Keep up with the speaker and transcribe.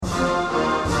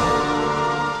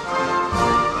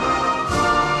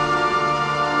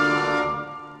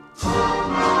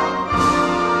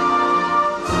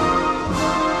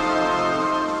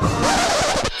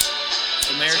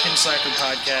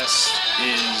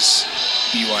is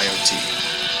BYOT.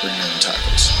 Bring your own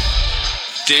tacos.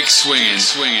 Dick swinging.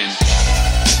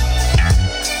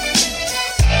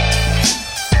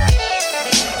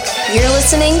 You're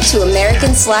listening to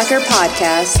American Slacker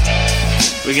Podcast.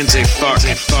 We can say fuck.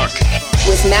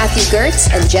 With Matthew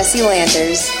Gertz and Jesse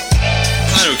Landers.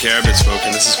 I don't care, I've been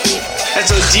smoking, this is cool.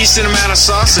 That's a decent amount of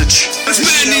sausage. This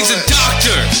man needs a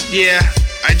doctor! Yeah,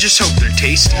 I just hope they're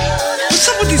tasty. What's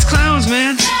up with these clowns,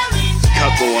 man?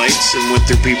 Cut the lights and went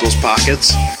through people's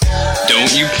pockets.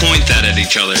 Don't you point that at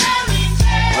each other.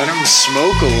 Let them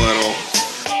smoke a little.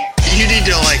 You need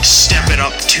to step it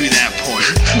up to that point.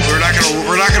 We're not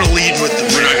gonna lead with the.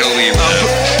 We're not gonna lead with that.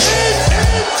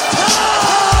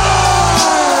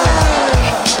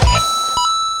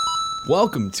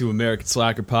 Welcome to American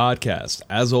Slacker Podcast.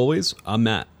 As always, I'm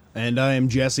Matt. And I am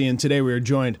Jesse, and today we are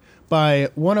joined by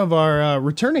one of our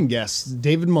returning guests,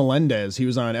 David Melendez. He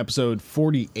was on episode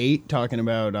 48 talking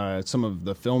about some of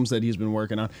the films that he's been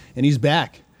working on, and he's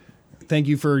back. Thank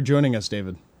you for joining us,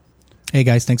 David. Hey,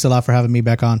 guys. Thanks a lot for having me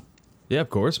back on. Yeah, of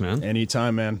course, man.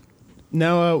 Anytime, man.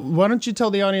 Now, why don't you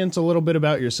tell the audience a little bit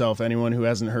about yourself, anyone who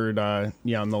hasn't heard on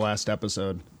the last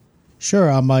episode? Sure.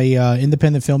 I'm a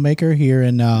independent filmmaker here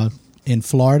in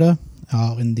Florida,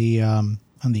 on the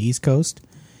East Coast.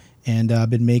 And I've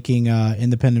been making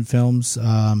independent films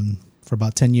for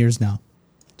about 10 years now.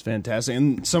 It's fantastic.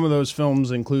 And some of those films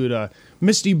include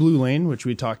Misty Blue Lane, which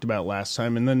we talked about last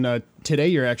time. And then today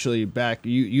you're actually back.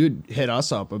 You hit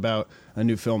us up about a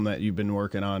new film that you've been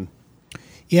working on.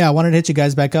 Yeah, I wanted to hit you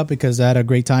guys back up because I had a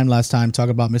great time last time talking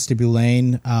about Misty Blue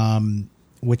Lane,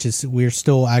 which is we're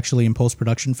still actually in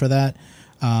post-production for that.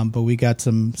 But we got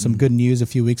some good news a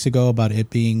few weeks ago about it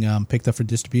being picked up for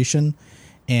distribution.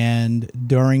 And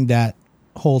during that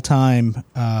whole time,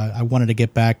 I wanted to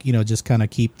get back, just kind of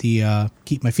keep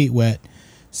my feet wet.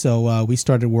 So we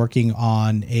started working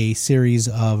on a series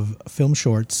of film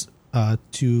shorts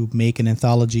to make an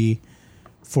anthology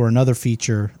for another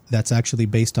feature that's actually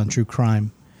based on true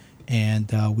crime.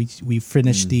 And we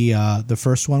finished the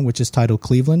first one, which is titled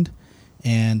Cleveland.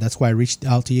 And that's why I reached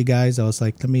out to you guys. I was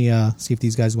like, let me see if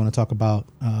these guys want to talk about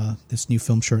this new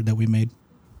film short that we made.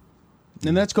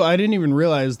 And that's cool. I didn't even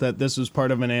realize that this was part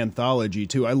of an anthology,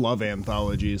 too. I love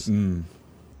anthologies.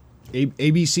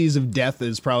 ABCs of Death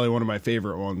is probably one of my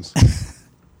favorite ones.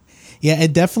 Yeah,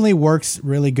 it definitely works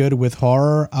really good with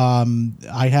horror.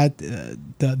 I had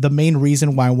the main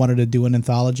reason why I wanted to do an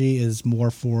anthology is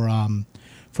more for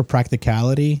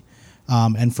practicality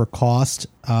and for cost.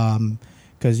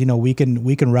 Because we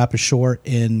can wrap a short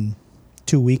in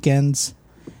 2 weekends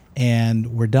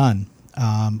and we're done.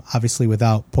 Obviously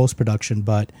without post-production,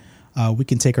 but we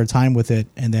can take our time with it,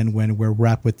 and then when we're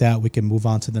wrapped with that, we can move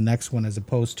on to the next one, as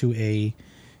opposed to a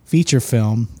feature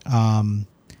film,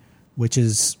 which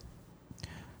is,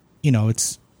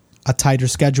 it's a tighter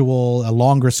schedule, a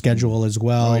longer schedule as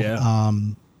well.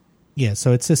 Oh, yeah.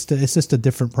 So it's just a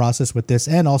different process with this,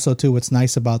 and also too, what's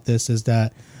nice about this is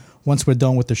that once we're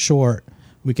done with the short,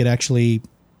 we could actually,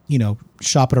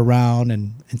 shop it around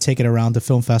and take it around to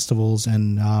film festivals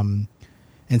and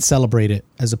celebrate it,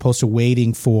 as opposed to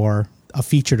waiting for a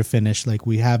feature to finish like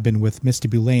we have been with Misty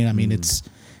Blue Lane. I mean, it's,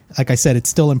 like I said, it's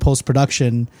still in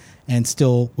post-production and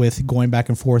still with going back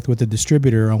and forth with the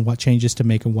distributor on what changes to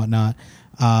make and whatnot.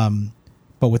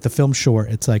 But with the film short,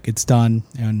 it's like it's done,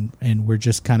 and we're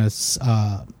just kind of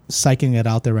psyching it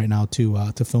out there right now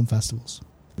to film festivals.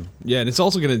 Yeah, and it's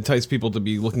also going to entice people to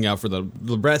be looking out for the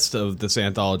rest of this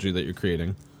anthology that you're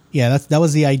creating. Yeah, that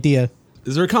was the idea.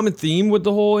 Is there a common theme with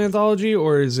the whole anthology,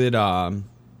 or is it going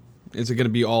to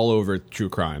be all over true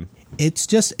crime?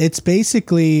 It's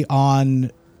basically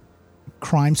on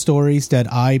crime stories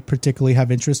that I particularly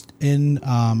have interest in.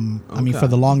 I mean, for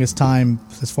the longest time,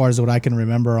 as far as what I can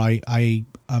remember, I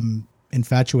am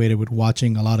infatuated with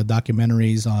watching a lot of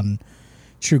documentaries on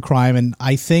true crime, and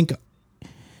I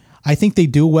think they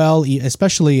do well,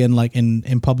 especially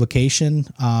in publication.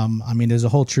 I mean, there's a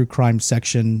whole true crime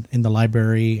section in the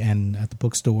library and at the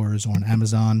bookstores or on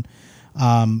Amazon.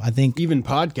 I think even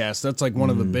podcasts, that's like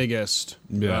one of the biggest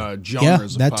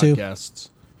genres of podcasts.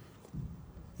 Too.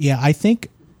 Yeah, I think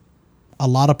a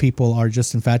lot of people are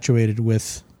just infatuated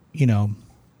with, I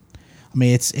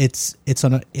mean, it's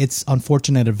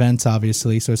unfortunate events,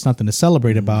 obviously, so it's nothing to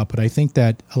celebrate about. But I think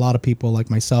that a lot of people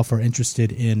like myself are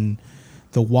interested in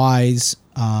the whys,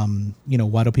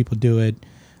 why do people do it,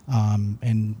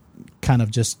 and kind of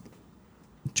just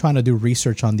trying to do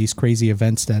research on these crazy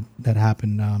events that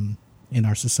happen in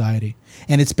our society.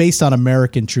 And it's based on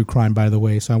American true crime, by the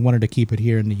way, so I wanted to keep it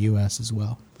here in the U.S. as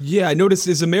well. Yeah, I noticed,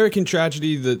 is American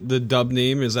Tragedy the dub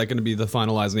name? Is that going to be the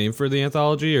finalized name for the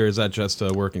anthology, or is that just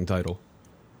a working title?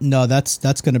 No, that's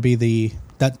going to be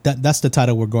that's the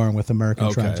title we're going with,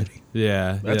 American Tragedy.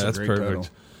 Yeah, that's a great perfect. title.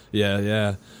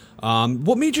 Yeah.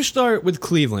 What made you start with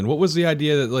Cleveland? What was the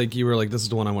idea that like you were like, this is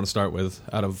the one I want to start with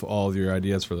out of all of your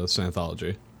ideas for this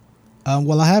anthology?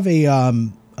 Well, I have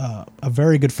a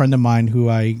very good friend of mine who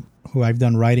I've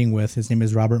done writing with. His name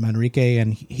is Robert Manrique,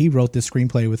 and he wrote this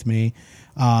screenplay with me.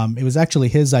 It was actually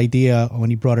his idea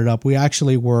when he brought it up. We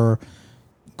actually were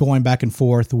going back and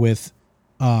forth with,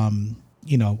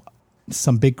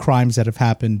 some big crimes that have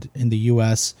happened in the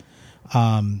U.S.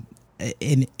 And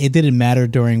it didn't matter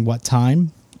during what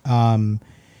time. And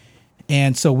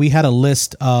so we had a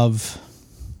list of,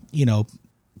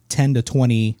 10 to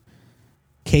 20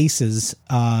 cases.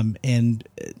 And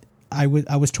I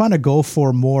was trying to go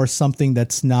for more something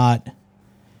that's not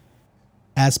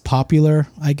as popular,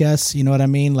 I guess. You know what I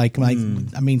mean?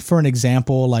 For an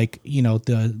example,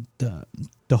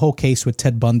 the whole case with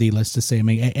Ted Bundy, let's just say,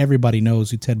 everybody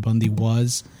knows who Ted Bundy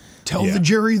was. Tell the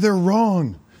jury they're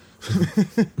wrong.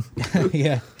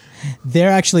 Yeah. They're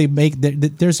actually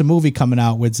there's a movie coming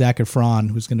out with Zac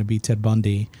Efron who's going to be Ted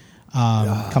Bundy,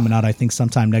 coming out I think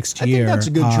sometime next year. I think that's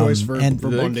a good choice for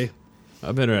Bundy.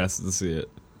 I'm interested to see it.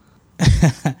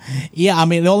 Yeah,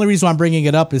 the only reason I'm bringing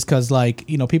it up is because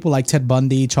people like Ted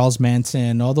Bundy, Charles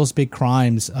Manson, all those big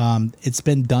crimes. It's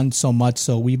been done so much,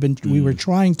 so we were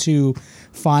trying to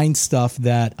find stuff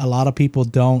that a lot of people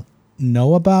don't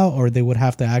know about, or they would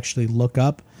have to actually look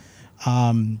up.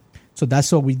 So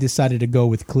that's what we decided to go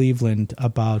with Cleveland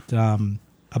about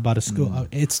a school.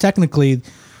 It's technically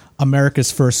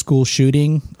America's first school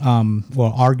shooting,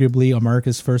 arguably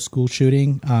America's first school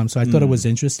shooting. So I thought it was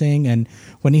interesting. And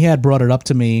when he had brought it up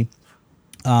to me,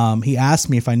 he asked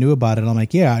me if I knew about it. I'm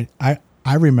like, yeah,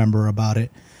 I remember about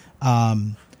it.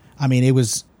 It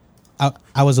was,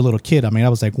 I was a little kid. I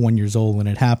was like 1 year old when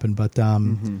it happened, but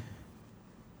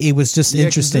it was just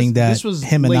interesting that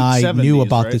him and I 70s, knew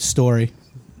about right? this story.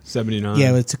 79.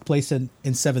 Yeah, it took place in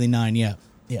 79. Yeah.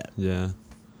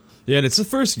 Yeah, and it's the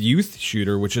first youth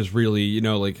shooter, which is really,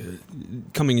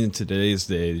 coming into today's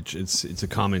age, it's a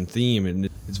common theme, and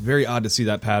it's very odd to see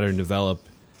that pattern develop,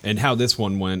 and how this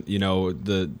one went.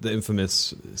 The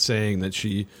infamous saying that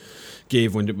she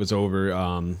gave when it was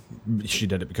over, she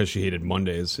did it because she hated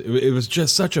Mondays. It was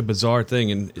just such a bizarre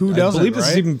thing, and who doesn't, I believe this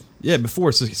right? is even before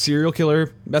it's a serial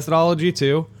killer methodology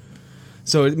too.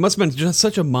 So it must have been just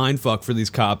such a mindfuck for these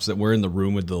cops that were in the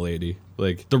room with the lady,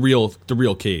 like the real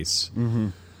case. Mm-hmm.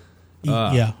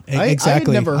 Exactly. I had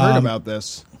never heard about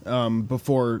this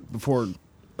before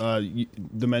the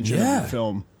mention of the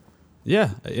film. Yeah,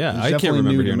 I can't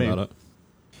remember hearing about it.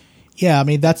 Yeah,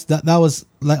 that was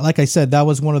like I said, that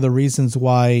was one of the reasons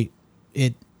why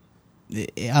it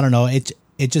I don't know, it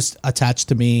just attached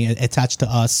to me, attached to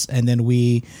us, and then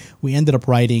we ended up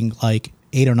writing like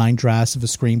 8 or 9 drafts of a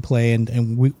screenplay,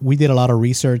 and we did a lot of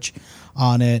research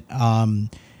on it.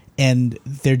 And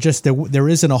there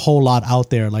isn't a whole lot out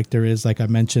there like there is, like I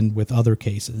mentioned, with other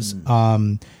cases.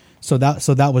 So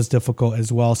that was difficult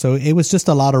as well. So it was just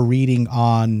a lot of reading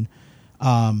on,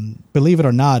 believe it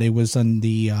or not, it was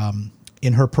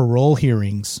in her parole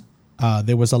hearings.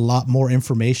 There was a lot more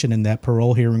information in that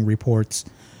parole hearing reports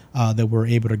that we're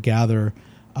able to gather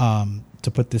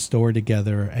to put this story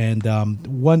together. And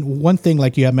one thing,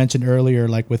 like you had mentioned earlier,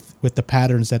 like with the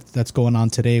patterns that's going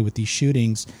on today with these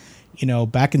shootings.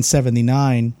 Back in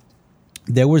 79,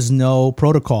 there was no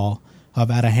protocol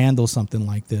of how to handle something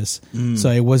like this.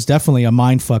 So it was definitely a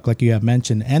mind fuck, like you have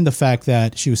mentioned. And the fact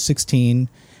that she was 16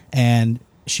 and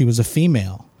she was a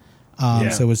female.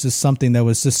 So it was just something that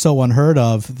was just so unheard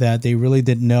of that they really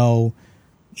didn't know,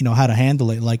 how to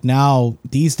handle it. Like now,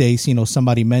 these days,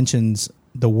 somebody mentions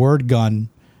the word gun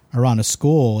around a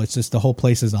school, it's just the whole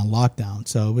place is on lockdown.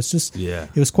 So it was just,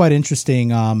 it was quite interesting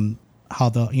how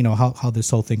this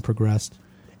whole thing progressed.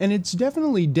 And it's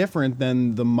definitely different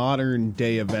than the modern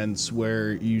day events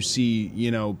where you see,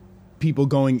 people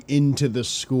going into the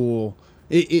school.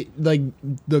 It like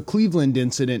the Cleveland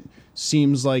incident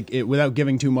seems like it, without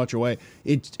giving too much away,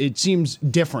 it seems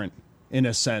different in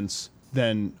a sense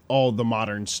than all the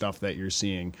modern stuff that you're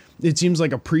seeing. It seems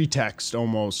like a pretext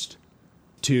almost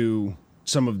to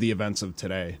some of the events of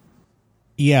today.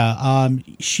 Yeah.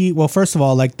 First of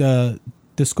all, like the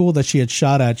school that she had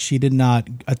shot at, she did not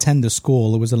attend the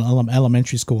school. It was an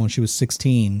elementary school, and she was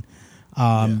 16.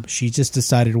 She just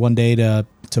decided one day to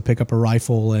pick up a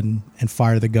rifle and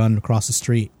fire the gun across the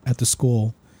street at the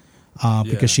school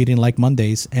because she didn't like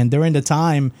Mondays. And during the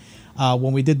time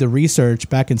when we did the research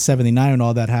back in 79 when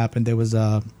all that happened, there was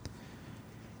a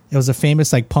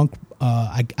famous like punk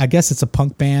I guess it's a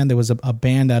punk band. There was a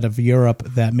band out of Europe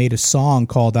that made a song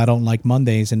called "I Don't Like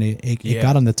Mondays," and it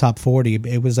got on the top 40.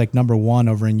 It was like number 1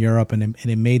 over in Europe, and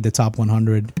it made the top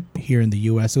 100 here in the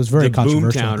U.S. It was very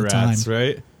controversial at the Rats, time.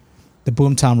 Right? The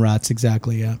Boomtown Rats,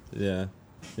 exactly. Yeah.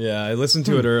 Yeah. I listened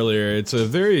to it earlier. It's a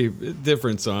very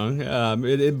different song,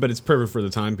 but it's perfect for the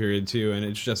time period too. And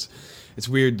it's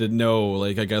weird to know,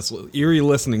 like, I guess eerie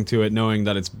listening to it, knowing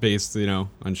that it's based,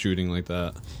 on shooting like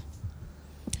that.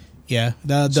 Yeah.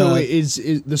 So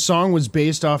is the song was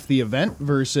based off the event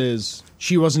versus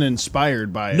she wasn't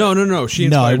inspired by it? No. She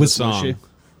inspired the song.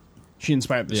 She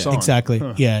inspired the song. Exactly.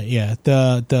 Huh. Yeah.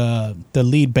 The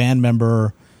lead band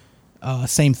member,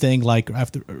 same thing. Like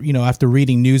after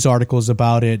reading news articles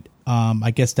about it,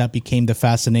 I guess that became the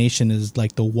fascination, is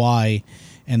like the why,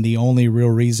 and the only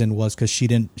real reason was because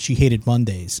she hated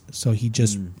Mondays, so he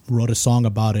just wrote a song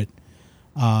about it.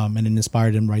 And it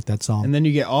inspired him to write that song. And then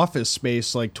you get Office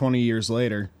Space like 20 years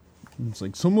later. It's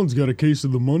like, someone's got a case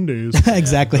of the Mondays.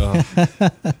 Exactly.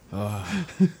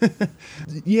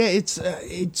 Yeah,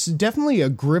 it's definitely a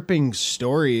gripping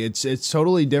story. It's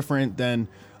totally different than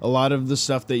a lot of the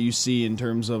stuff that you see in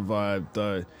terms of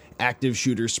the active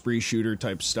shooter, spree shooter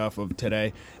type stuff of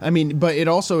today. I mean, but it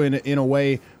also in a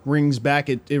way rings back.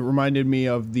 It reminded me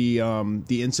of the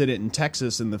incident in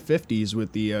Texas in the 50s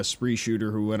with the spree shooter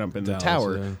who went up in the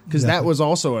tower, because that was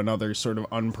also another sort of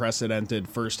unprecedented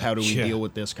first. How do we deal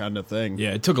with this kind of thing?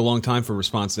 Yeah, it took a long time for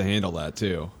response to handle that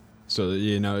too. So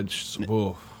it's just,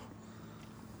 whoa.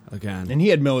 Again, and he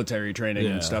had military training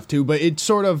and stuff too. But it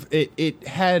sort of it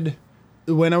had,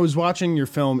 when I was watching your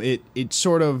film, it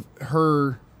sort of,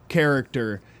 her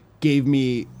character gave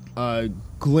me a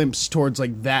glimpse towards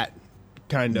like that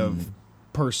kind of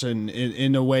person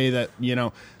in a way that,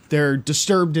 they're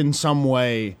disturbed in some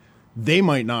way. They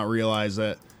might not realize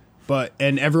it,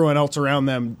 and everyone else around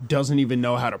them doesn't even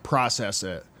know how to process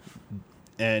it.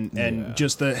 And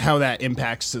just how that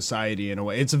impacts society in a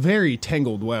way. It's a very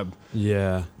tangled web.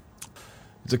 Yeah.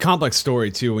 It's a complex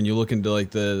story too when you look into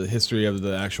like the history of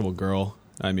the actual girl.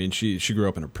 I mean, she grew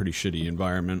up in a pretty shitty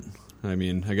environment. I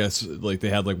mean, I guess like they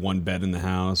had like one bed in the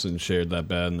house and shared that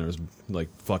bed, and there was like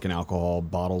fucking alcohol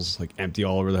bottles like empty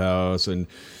all over the house, and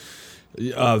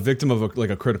victim of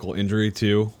a critical injury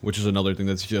too, which is another thing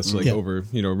that's just like over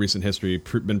recent history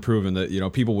been proven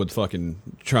that people with fucking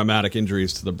traumatic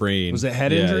injuries to the brain, was it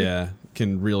head injury? Yeah,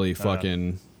 can really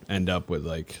fucking end up with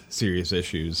like serious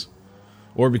issues,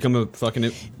 or become a fucking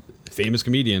famous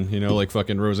comedian, like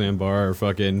fucking Roseanne Barr or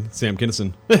fucking Sam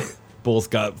Kinison.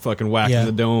 Both got fucking whacked in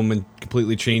the dome and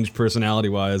completely changed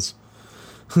personality-wise.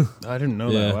 I didn't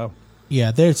know that. Wow.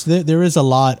 Yeah, there is a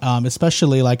lot,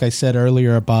 especially like I said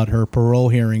earlier about her parole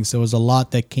hearings. There was a lot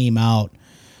that came out.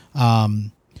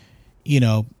 Some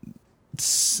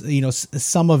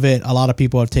of it, a lot of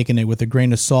people have taken it with a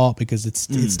grain of salt because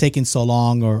it's taking so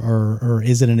long, or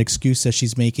is it an excuse that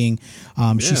she's making?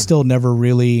 She still never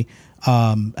really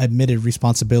admitted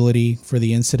responsibility for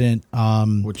the incident.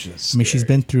 Which is scary. I mean, she's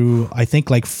been through, I think,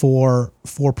 like four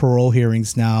parole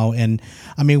hearings now. And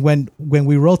I mean, when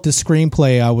we wrote the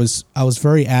screenplay, I was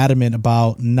very adamant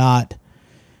about not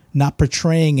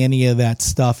portraying any of that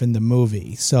stuff in the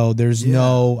movie. So there's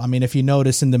I mean, if you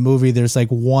notice in the movie, there's like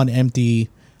one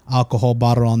empty alcohol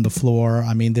bottle on the floor.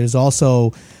 I mean, there's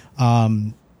also,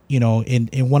 in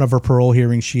one of her parole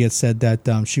hearings, she had said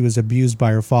that she was abused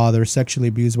by her father, sexually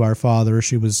abused by her father.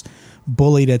 She was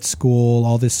bullied at school,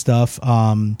 all this stuff.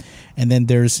 And then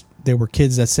there were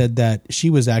kids that said that she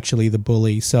was actually the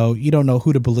bully. So you don't know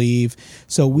who to believe.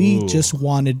 So we just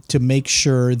wanted to make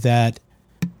sure that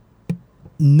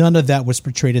none of that was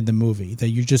portrayed in the movie, that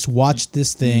you just watched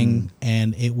this thing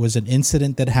and it was an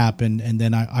incident that happened. And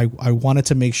then I wanted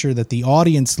to make sure that the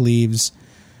audience leaves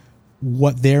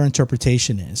what their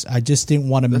interpretation is. I just didn't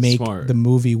want to make the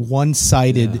movie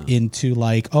one-sided into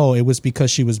like, oh, it was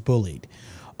because she was bullied.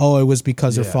 Oh, it was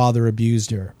because her father abused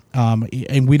her.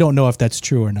 And we don't know if that's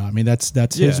true or not. I mean, that's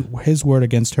his word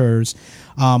against hers.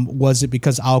 Was it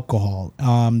because alcohol?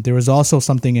 There was also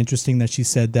something interesting that she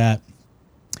said that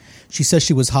she says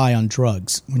she was high on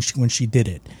drugs when she did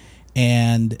it.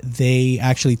 And they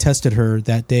actually tested her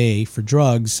that day for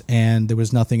drugs, and there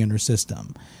was nothing in her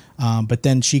system. But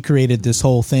then she created this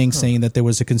whole thing saying that there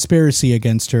was a conspiracy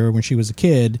against her when she was a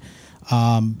kid,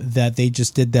 that they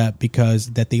just did that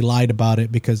because that they lied about it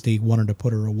because they wanted to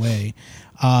put her away.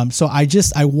 So I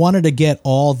wanted to get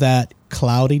all that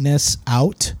cloudiness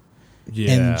out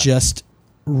and just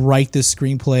write this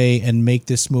screenplay and make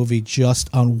this movie just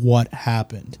on what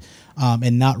happened,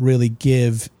 and not really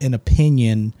give an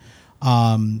opinion.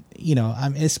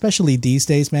 Especially these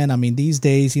days, man. I mean, these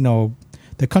days,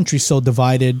 the the country's so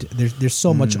divided. There's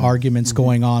so much arguments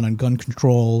going on gun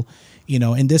control. You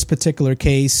know, in this particular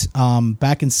case,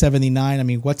 back in '79, I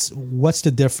mean, what's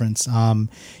the difference?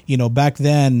 You know, back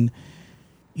then,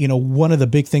 you know, one of the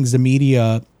big things the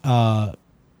media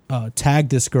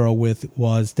tagged this girl with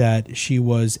was that she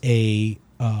was a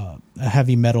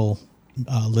heavy metal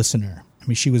listener. I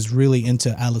mean, she was really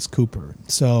into Alice Cooper.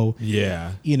 So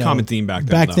yeah, you know, common theme back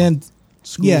then. Back then,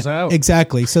 School's out.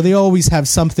 Exactly. So they always have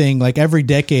something, like every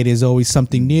decade is always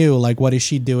something new. Like, what does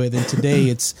she do? And then today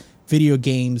it's video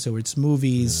games or it's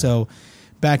movies. So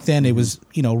back then it was,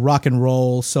 you know, rock and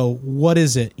roll. So what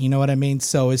is it? You know what I mean?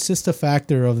 So it's just a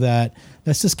factor of that.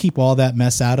 Let's just keep all that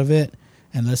mess out of it.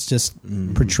 And let's just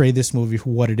portray this movie for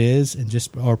what it is, and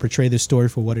or portray this story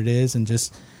for what it is, and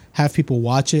just have people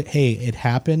watch it. Hey, it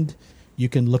happened. You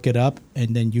can look it up,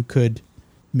 and then you could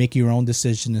make your own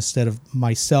decision instead of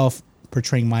myself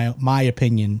portraying my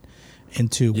opinion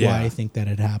into why I think that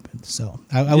it happened. So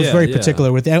I was very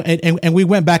particular with that, and we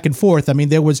went back and forth. I mean,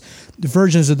 there was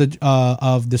versions of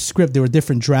the script. There were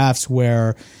different drafts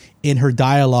where, in her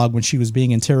dialogue when she was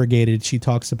being interrogated, she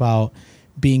talks about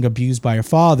being abused by her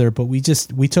father, but we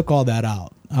took all that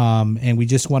out, and we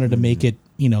just wanted to make it,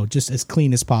 you know, just as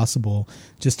clean as possible,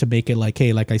 just to make it like,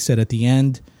 hey, like I said at the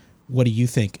end, what do you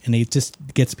think? And it just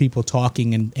gets people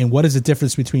talking, and what is the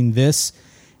difference between this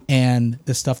and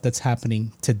the stuff that's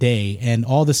happening today? And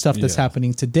all the stuff that's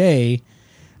happening today,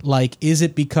 like, is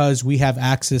it because we have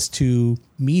access to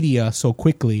media so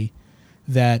quickly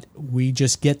that we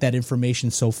just get that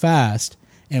information so fast,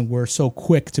 and we're so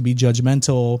quick to be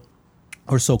judgmental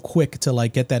or so quick to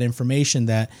like get that information,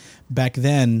 that back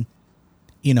then,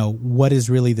 you know, what is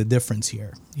really the difference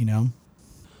here, you know?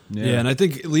 Yeah, and I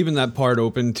think leaving that part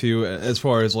open too, as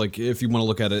far as like, if you want to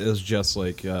look at it as just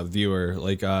like a viewer,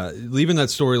 like leaving that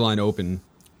storyline open,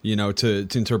 you know, to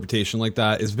interpretation like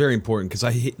that is very important,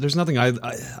 because there's nothing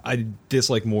I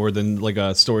dislike more than like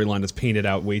a storyline that's painted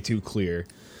out way too clear.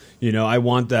 You know, I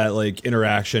want that like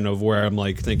interaction of where I'm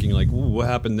like thinking like, ooh, what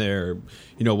happened there?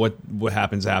 You know, what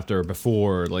happens after or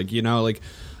before? Like, you know, like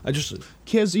I just...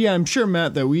 Because, yeah, I'm sure,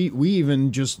 Matt, that we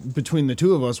even just, between the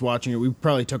two of us watching it, we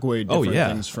probably took away different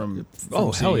things from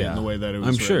seeing it in the way that it was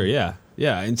written. Sure, yeah.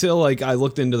 Yeah, until like I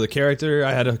looked into the character,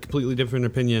 I had a completely different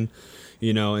opinion,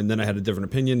 you know, and then I had a different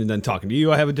opinion, and then talking to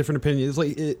you, I have a different opinion. It's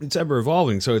like, it's ever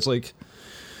evolving, so it's like,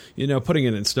 you know, putting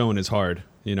it in stone is hard,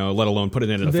 you know, let alone putting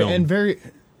it in a film.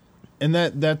 And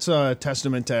that's a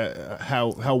testament to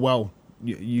how well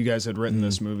you guys had written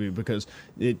this movie, because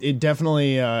it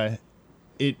definitely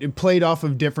it played off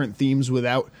of different themes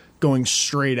without going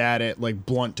straight at it, like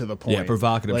blunt to the point. Yeah,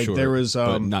 provocative, like, sure, there was,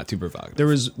 but not too provocative. There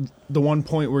was the one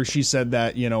point where she said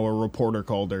that, you know, a reporter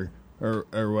called her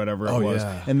or whatever it was.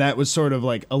 Yeah. And that was sort of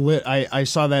like I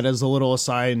saw that as a little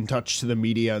aside and touch to the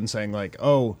media and saying like,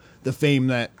 oh, the fame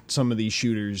that some of these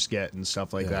shooters get and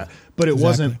stuff like that. But it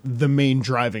wasn't the main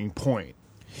driving point.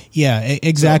 Yeah,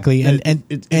 exactly. So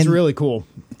it's really cool.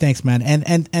 Thanks, man.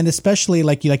 And especially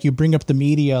like you bring up the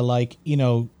media, like, you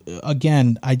know,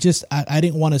 again, I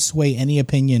didn't want to sway any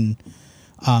opinion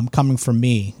coming from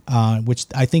me, which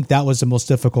I think that was the most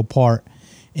difficult part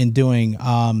in doing.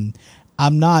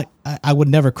 I would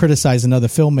never criticize another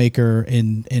filmmaker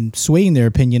in swaying their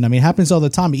opinion. I mean, it happens all the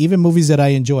time. Even movies that I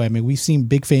enjoy. I mean, we've seen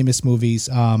big famous movies.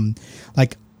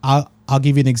 Like I'll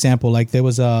give you an example. Like there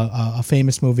was a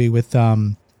famous movie with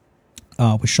Sean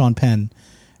Penn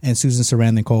and Susan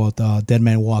Sarandon called Dead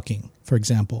Man Walking, for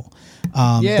example.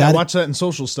 I watched that in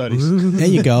social studies. There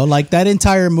you go. Like that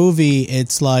entire movie,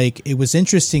 it's like, it was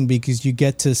interesting because you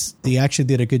get to, they actually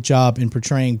did a good job in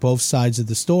portraying both sides of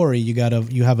the story.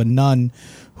 You have a nun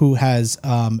who has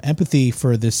empathy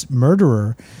for this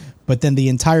murderer, but then the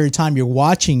entire time you're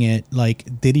watching it,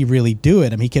 like, did he really do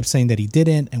it? I mean, he kept saying that he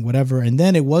didn't and whatever. And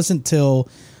then it wasn't till,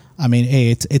 I mean, hey,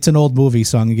 it's an old movie,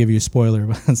 so I'm gonna give you a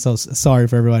spoiler. So sorry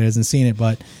for everybody who hasn't seen it,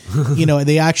 but you know,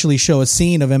 they actually show a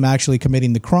scene of him actually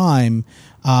committing the crime.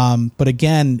 But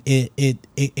again,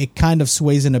 it kind of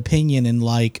sways an opinion in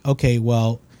like, okay,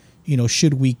 well, you know,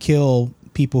 should we kill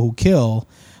people who kill?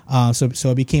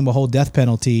 So it became a whole death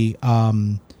penalty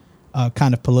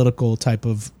kind of political type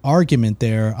of argument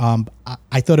there.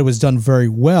 I thought it was done very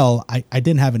well. I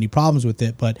didn't have any problems with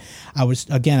it, but I was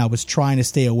trying to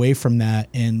stay away from that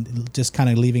and just kind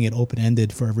of leaving it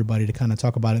open-ended for everybody to kind of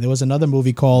talk about it. There was another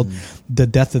movie called The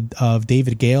Death of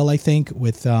David Gale, I think,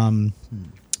 with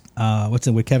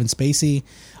with Kevin Spacey.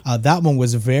 That one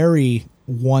was very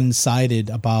one-sided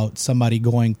about somebody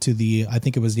going to I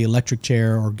think it was the electric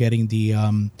chair or getting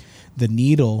the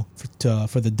needle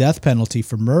for the death penalty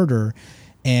for murder.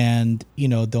 And, you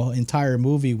know, the entire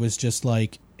movie was just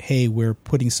like hey, we're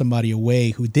putting somebody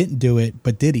away who didn't do it,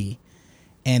 but did he?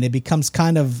 And it becomes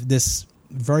kind of this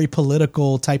very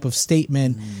political type of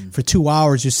statement. For 2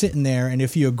 hours. You're sitting there, and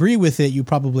if you agree with it, you're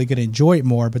probably going to enjoy it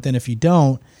more. But then if you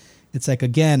don't, it's like,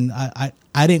 again,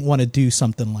 I didn't want to do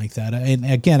something like that. And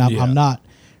again, I'm not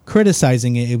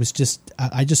criticizing it. It was just,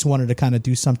 I just wanted to kind of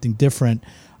do something different.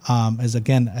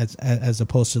 As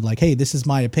opposed to like, hey, this is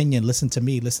my opinion. Listen to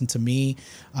me.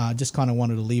 Just kind of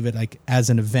wanted to leave it like as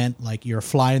an event, like you're a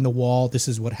fly in the wall. This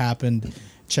is what happened.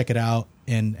 Check it out.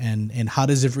 And how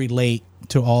does it relate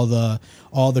to all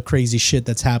the crazy shit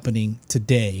that's happening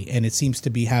today? And it seems to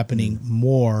be happening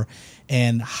more,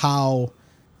 and how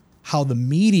the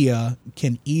media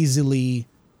can easily,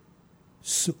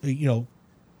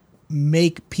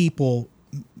 make people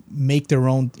make their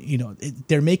own,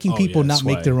 they're making people not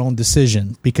make their own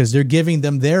decision because they're giving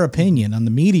them their opinion on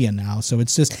the media now. So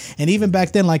it's just, and even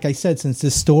back then, like I said, since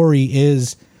this story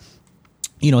is,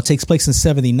 takes place in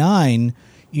 1979,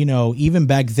 even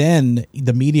back then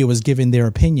the media was giving their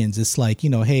opinions. It's like,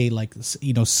 hey, like,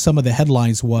 some of the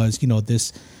headlines was,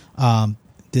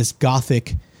 this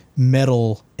gothic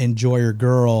metal enjoyer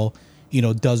girl,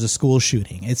 does a school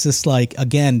shooting. It's just like,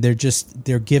 again,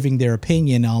 they're giving their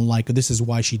opinion on like, this is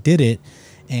why she did it.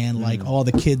 And like all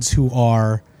the kids who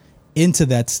are into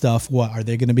that stuff, what are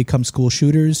they going to become school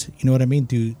shooters? You know what I mean?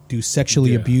 Do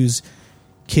sexually abused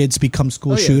kids become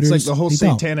school shooters? It's like the whole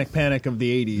satanic panic of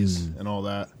the 80s and all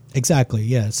that. Exactly.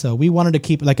 Yeah. So we wanted to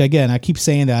keep, like, again, I keep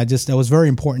saying that that was very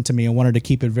important to me. I wanted to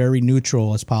keep it very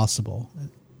neutral as possible.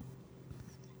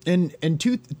 And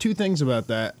two things about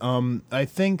that. I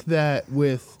think that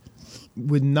with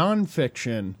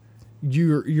nonfiction,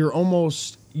 you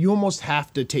almost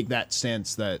have to take that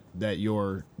sense that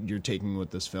you're taking with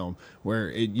this film,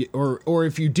 where or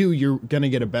if you do, you're gonna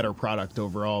get a better product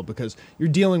overall because you're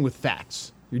dealing with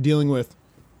facts. You're dealing with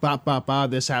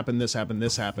this happened,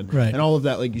 right. And all of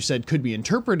that, like you said, could be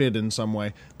interpreted in some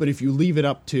way. But if you leave it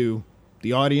up to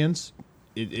the audience,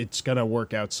 it's gonna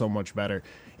work out so much better.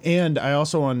 And I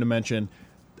also wanted to mention,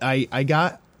 I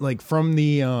got like from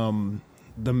the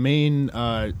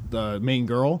main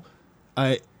girl,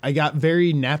 I got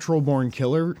very Natural Born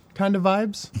Killer kind of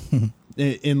vibes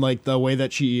in like the way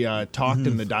that she talked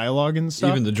and the dialogue and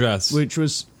stuff. Even the dress, which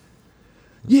was,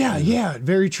 yeah,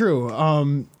 very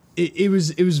true. It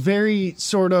was very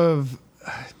sort of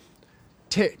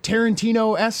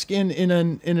Tarantino-esque in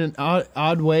an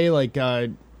odd way, like.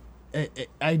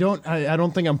 I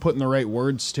don't think I'm putting the right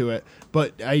words to it,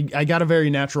 but I got a very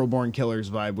Natural Born Killers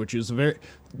vibe, which is going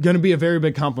to be a very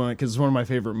big compliment because it's one of my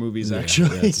favorite movies,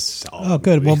 actually. Oh,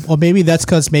 good. Well, maybe that's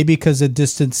because it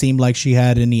just didn't seem like she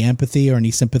had any empathy or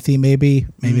any sympathy. Maybe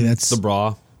that's the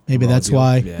bra. Maybe that's deal.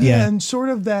 why. Yeah, and sort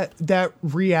of that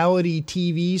reality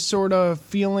TV sort of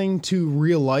feeling to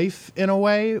real life in a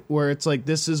way, where it's like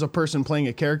this is a person playing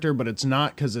a character, but it's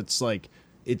not, because it's like.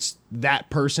 It's that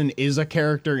person is a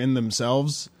character in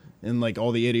themselves and like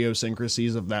all the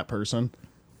idiosyncrasies of that person.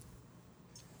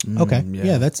 Okay.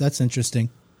 Yeah, that's interesting.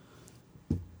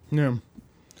 Yeah.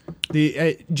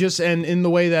 And in the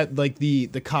way that like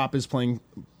the cop is playing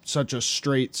such a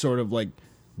straight sort of like,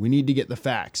 we need to get the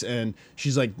facts. And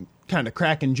she's like kind of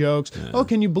cracking jokes. Yeah. Oh,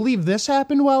 can you believe this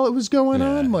happened while it was going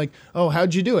on? Like, oh,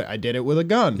 how'd you do it? I did it with a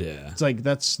gun. Yeah. It's like,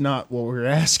 that's not what we're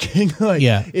asking. Like,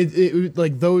 it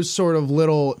like those sort of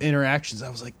little interactions. I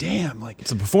was like, damn, like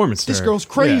it's a performance. This girl's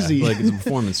crazy. Yeah, like it's a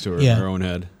performance to her in her own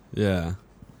head. Yeah.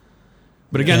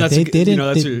 But again, that's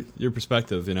your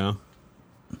perspective,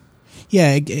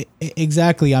 Yeah,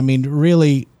 exactly. I mean,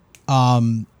 really,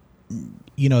 the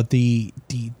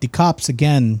cops,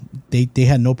 again, they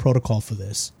had no protocol for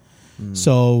this.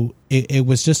 So it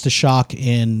was just a shock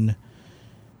it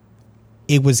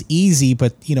was easy,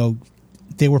 but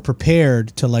they were prepared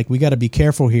to like, we got to be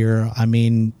careful here. I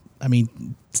mean,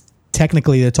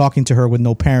 technically they're talking to her with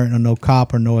no parent or no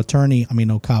cop or no attorney. I mean,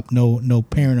 no cop, no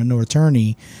parent or no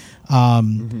attorney.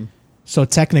 So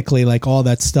technically like all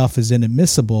that stuff is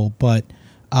inadmissible, but,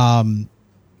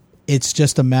 it's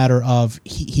just a matter of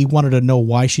he wanted to know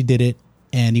why she did it,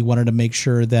 and he wanted to make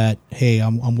sure that, hey,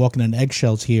 I'm walking on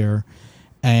eggshells here,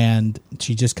 and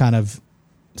she just kind of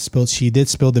did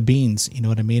spill the beans, you know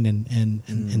what I mean,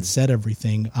 and said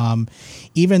everything.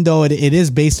 Even though it is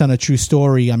based on a true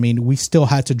story, I mean, we still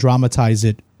had to dramatize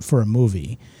it for a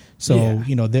movie. So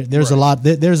there's a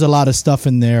lot of stuff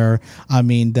in there. I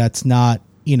mean, that's not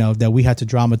that we had to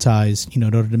dramatize, in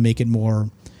order to make it more,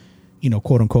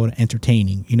 quote unquote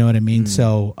entertaining. You know what I mean?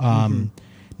 So,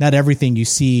 not everything you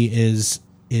see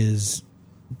is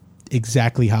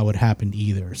exactly how it happened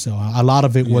either. So a lot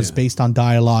of it was based on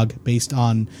dialogue, based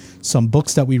on some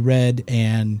books that we read,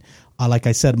 and like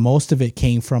I said, most of it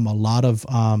came from a lot of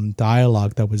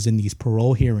dialogue that was in these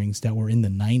parole hearings that were in the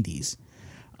 90s.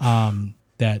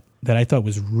 That I thought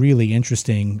was really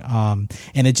interesting. And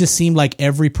it just seemed like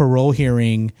every parole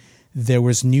hearing, there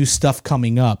was new stuff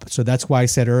coming up. So that's why I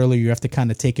said earlier, you have to kind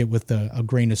of take it with a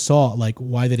grain of salt. Like,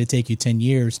 why did it take you 10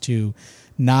 years to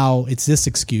now it's this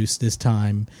excuse this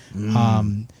time?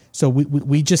 So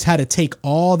we just had to take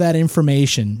all that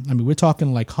information. I mean, we're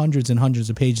talking like hundreds and hundreds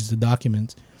of pages of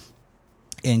documents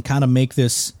and kind of make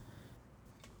this,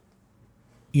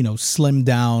 slim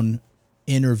down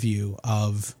interview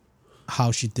of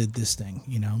how she did this thing,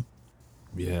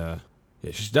 Yeah,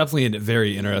 she's definitely a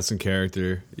very interesting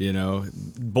character.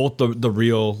 Both the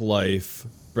real life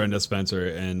Brenda Spencer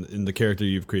and the character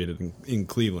you've created in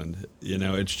Cleveland.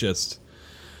 It's just,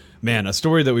 man, a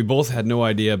story that we both had no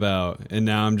idea about, and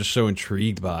now I'm just so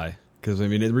intrigued by, because I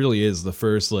mean, it really is the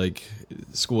first like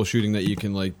school shooting that you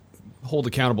can like hold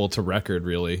accountable to record,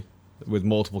 really, with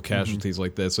multiple casualties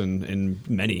like this and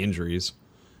many injuries.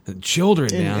 And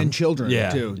children, man. And children,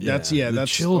 too. That's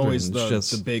always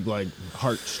the big, like,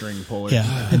 heartstring puller.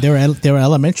 Yeah, and they were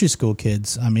elementary school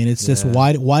kids. I mean, it's just,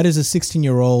 why does a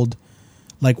 16-year-old,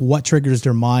 like, what triggers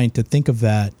their mind to think of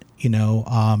that,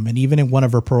 And even in one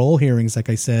of her parole hearings, like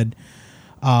I said,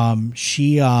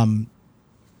 she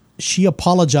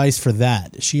apologized for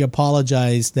that. She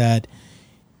apologized that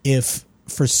if,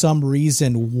 for some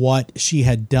reason, what she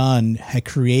had done had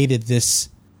created this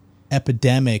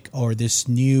epidemic or this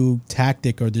new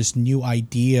tactic or this new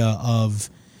idea of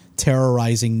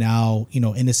terrorizing now,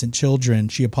 innocent children.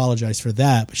 She apologized for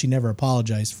that, but she never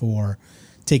apologized for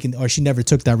she never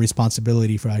took that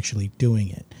responsibility for actually doing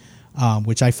it,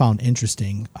 which I found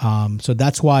interesting. So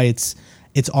that's why it's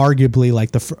arguably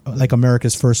like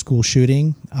America's first school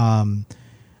shooting. I mean,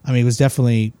 it was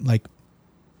definitely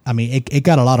it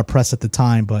got a lot of press at the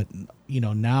time, but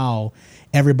now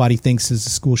everybody thinks is a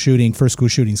first school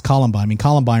shooting is Columbine. I mean,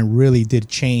 Columbine really did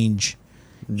change,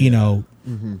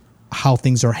 how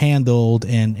things are handled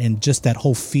and just that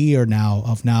whole fear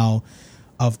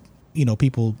of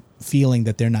people feeling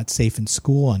that they're not safe in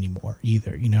school anymore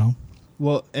either,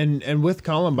 Well, and with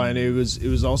Columbine, it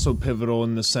was also pivotal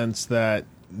in the sense that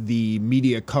the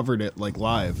media covered it like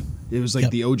live. It was like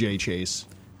the OJ chase,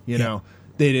 you know.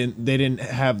 They didn't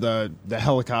have the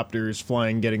helicopters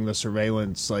flying, getting the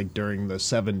surveillance like during the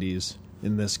 70s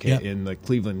in this case in the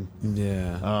Cleveland.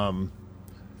 Yeah.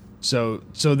 So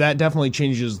that definitely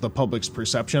changes the public's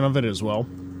perception of it as well.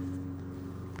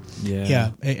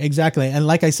 Yeah, exactly. And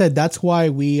like I said, that's why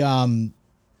we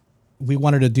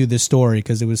wanted to do this story,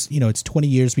 because it was, it's 20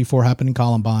 years before it happened in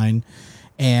Columbine.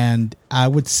 And I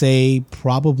would say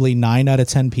probably 9 out of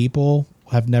 10 people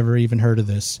have never even heard of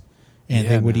this. And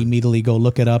they would immediately go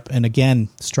look it up. And again,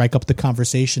 strike up the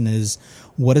conversation is,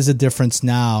 what is the difference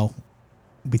now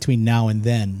between now and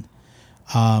then?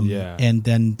 And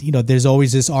then, there's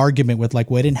always this argument with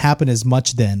like, well, it didn't happen as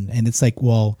much then. And it's like,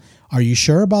 well, are you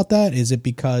sure about that? Is it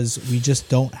because we just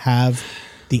don't have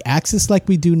the access like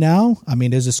we do now? I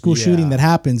mean, there's a school shooting that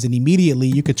happens and immediately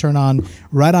you could turn on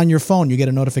right on your phone. You get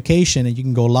a notification and you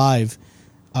can go live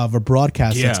of a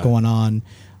broadcast that's going on.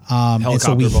 And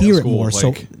so we hear it more.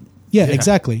 Yeah,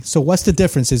 exactly. So what's the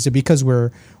difference? Is it because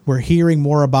we're hearing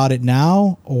more about it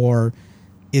now, or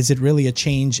is it really a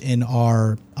change in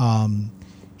our,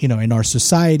 in our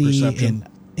society? Perception. And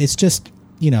it's just,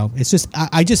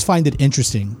 I just find it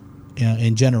interesting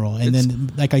in general. And then,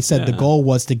 like I said, the goal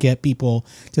was to get people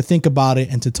to think about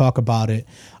it and to talk about it.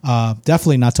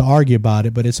 Definitely not to argue about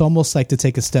it, but it's almost like to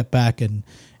take a step back and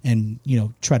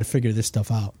try to figure this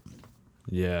stuff out.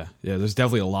 Yeah. There's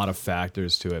definitely a lot of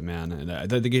factors to it, man, and I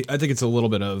think it's a little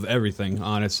bit of everything,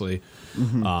 honestly.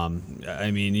 Mm-hmm.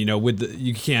 I mean,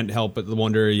 you can't help but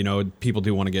wonder. People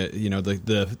do want to get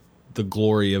the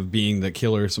glory of being the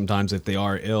killer sometimes if they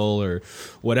are ill or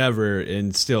whatever,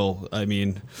 and still, I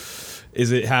mean,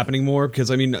 is it happening more? Because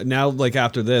I mean, now like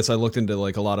after this, I looked into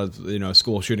like a lot of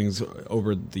school shootings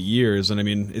over the years, and I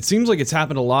mean, it seems like it's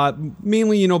happened a lot.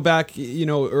 Mainly, back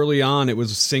early on, it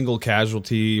was single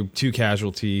casualty, 2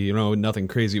 casualty, nothing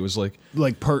crazy. It was like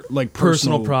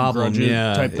personal problem,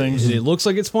 type things. It looks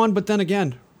like it's fun, but then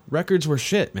again, records were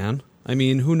shit, man. I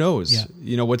mean, who knows?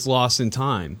 Yeah. What's lost in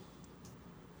time.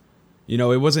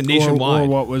 It wasn't nationwide.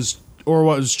 Or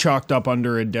what was chalked up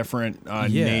under a different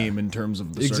name in terms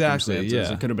of the circumstances.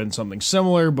 Yeah. It could have been something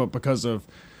similar, but because of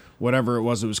whatever it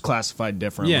was classified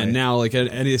differently. Yeah, now, like, and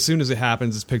as soon as it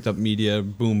happens, it's picked up media,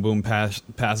 boom, boom,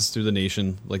 passes through the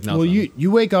nation like nothing. Well,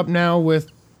 you wake up now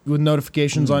with with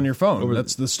notifications on your phone.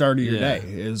 That's the start of your day.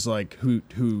 Is like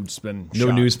who's been no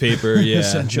shot. Newspaper,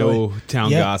 no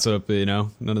town gossip, none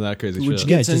of that crazy Which shit.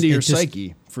 gets into your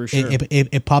psyche for sure.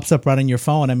 It pops up right on your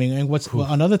phone. I mean, and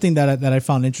another thing that I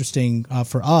found interesting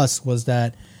for us was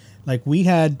that, like, we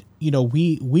had,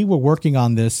 we were working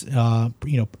on this,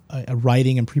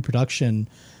 writing and pre-production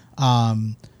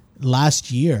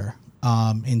last year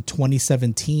in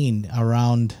 2017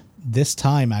 around this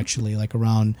time, actually, like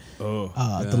around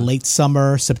the late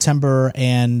summer, September,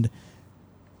 and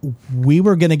we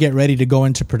were going to get ready to go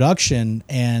into production,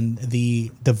 and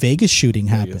the Vegas shooting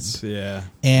happened.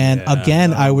 And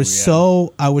again, I was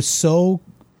so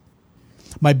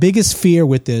my biggest fear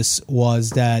with this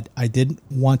was that I didn't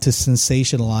want to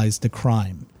sensationalize the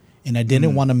crime, and I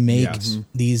didn't want to make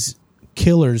these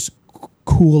killers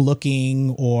cool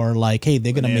looking, or like, hey,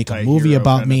 they're going to make a movie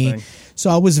about me. So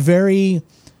I was very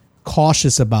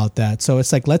cautious about that. So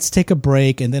it's like, let's take a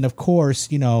break. And then of course,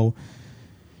 when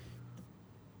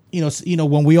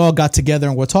we all got together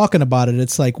and we're talking about it,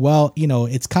 it's like, well,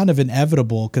 it's kind of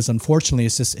inevitable, because unfortunately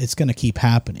it's going to keep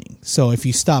happening. So if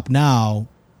you stop now,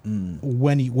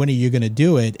 when are you going to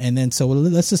do it? And then, so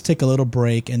let's just take a little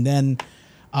break. And then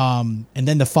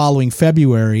the following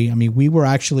February, I mean, we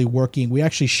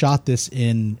actually shot this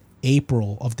in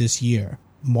April of this year,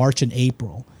 March and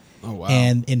April. Oh, wow.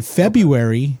 And in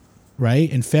February,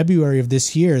 in February of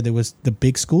this year, there was the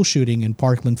big school shooting in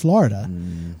Parkland, Florida,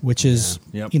 which is,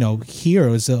 here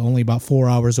it was only about 4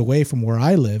 hours away from where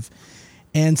I live.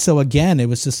 And so again, it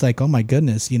was just like, oh my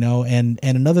goodness, and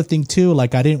another thing too,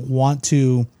 like, I didn't want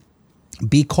to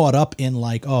be caught up in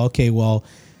like, oh, okay, well,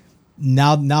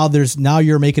 now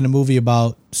you're making a movie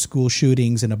about school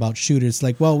shootings and about shooters.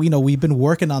 Like, well, we've been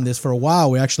working on this for a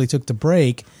while. We actually took the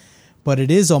break, but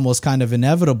it is almost kind of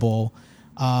inevitable.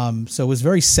 So it was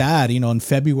very sad. In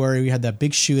February we had that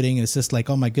big shooting, and it's just like,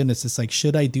 oh my goodness, it's like,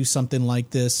 should I do something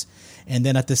like this? And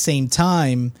then at the same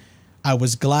time, I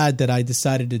was glad that I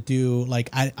decided to do, like,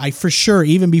 I for sure,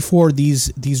 even before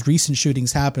these recent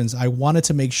shootings happens, I wanted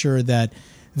to make sure that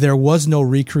there was no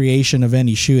recreation of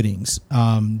any shootings.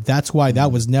 That's why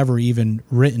that was never even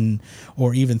written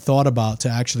or even thought about, to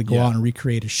actually go out and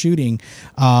recreate a shooting.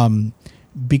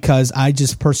 Because I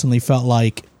just personally felt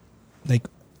like,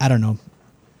 I don't know,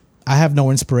 I have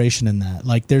no inspiration in that.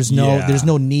 Like, there's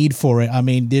no need for it. I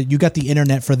mean, you got the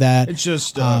internet for that. It's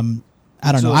just,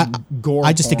 I don't know.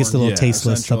 I just think it's a little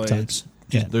tasteless sometimes.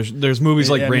 Yeah. There's movies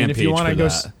like Rampage for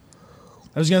that.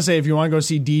 I was gonna say, if you want to go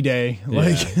see D-Day,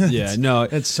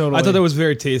 it's totally. I thought that was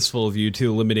very tasteful of you to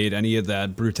eliminate any of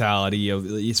that brutality,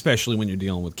 especially when you're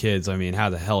dealing with kids. I mean, how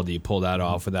the hell do you pull that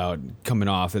off without coming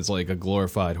off as like a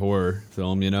glorified horror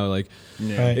film? You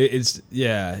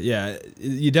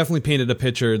definitely painted a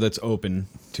picture that's open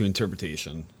to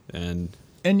interpretation, and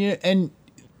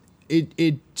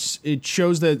it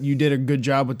shows that you did a good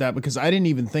job with that, because I didn't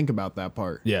even think about that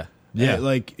part. Yeah.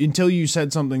 Like, until you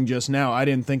said something just now, I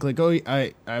didn't think like,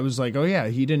 I was like, oh yeah,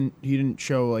 he didn't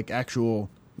show like actual,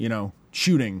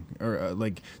 shooting, or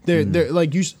like they're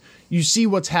like, you see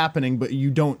what's happening, but you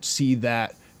don't see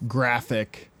that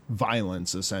graphic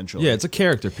violence, essentially. Yeah, it's a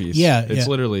character piece. It's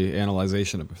literally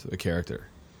analyzation of a character.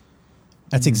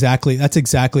 That's exactly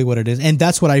what it is. And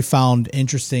that's what I found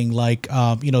interesting. Like,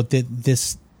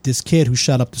 this kid who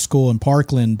shot up the school in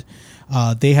Parkland,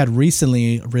 they had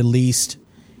recently released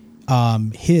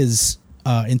his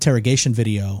interrogation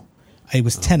video. It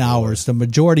was 10 hours. The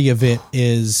majority of it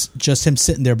is just him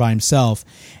sitting there by himself.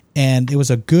 And it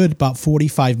was a good about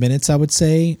 45 minutes, I would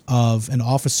say, of an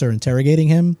officer interrogating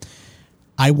him.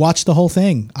 I watched the whole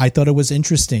thing. I thought it was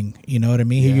interesting. You know what I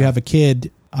mean? Here you have a kid,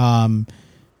 I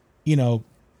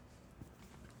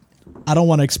don't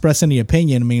want to express any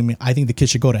opinion. I mean, I think the kid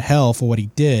should go to hell for what he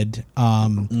did.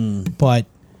 But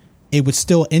it was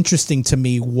still interesting to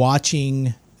me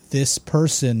watching this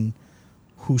person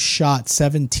who shot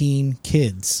 17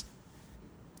 kids.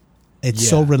 It's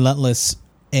so relentless,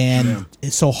 and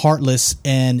it's so heartless,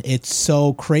 and it's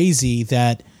so crazy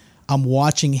that I'm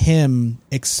watching him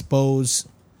expose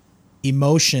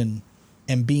emotion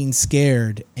and being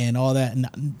scared and all that.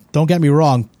 And don't get me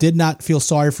wrong, did not feel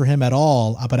sorry for him at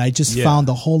all, but I just found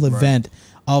the whole event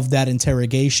of that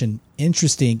interrogation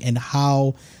interesting, and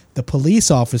how the police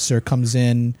officer comes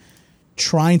in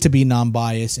trying to be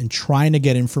non-biased and trying to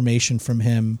get information from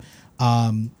him,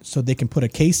 so they can put a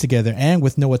case together, and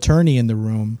with no attorney in the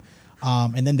room.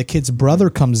 And then the kid's brother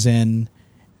comes in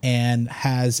and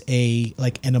has an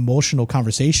emotional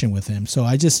conversation with him. So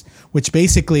which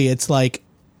basically it's like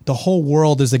the whole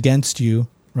world is against you,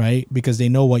 right? Because they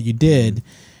know what you did.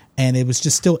 And it was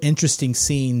just still interesting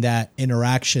seeing that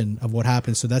interaction of what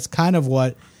happened. So that's kind of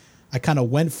what I kind of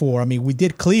went for. I mean, we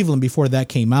did Cleveland before that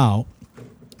came out,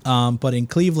 but in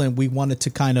Cleveland we wanted to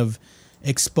kind of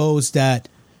expose that,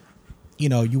 you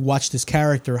know, you watch this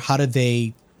character, how do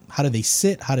they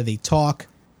sit, how do they talk,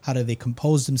 how do they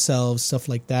compose themselves, stuff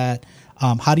like that.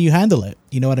 How do you handle it?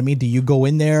 You know what I mean? Do you go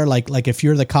in there like if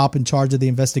you're the cop in charge of the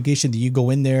investigation, do you go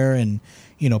in there and,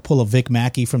 you know, pull a Vic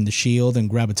Mackey from The Shield and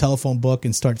grab a telephone book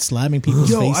and start slamming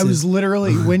people's faces? I was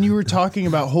literally, when you were talking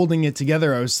about holding it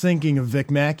together, I was thinking of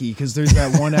Vic Mackey, because there's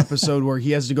that one episode where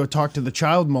he has to go talk to the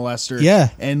child molester. Yeah.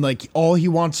 And like all he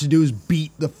wants to do is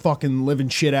beat the fucking living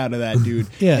shit out of that dude.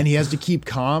 Yeah. And he has to keep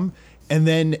calm. And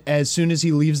then as soon as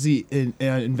he leaves the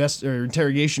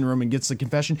interrogation room and gets the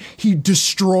confession, he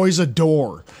destroys a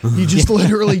door. He just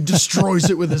literally destroys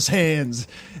it with his hands.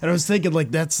 And I was thinking, like,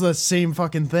 that's the same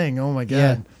fucking thing. Oh my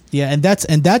God. Yeah, and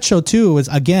that show too is,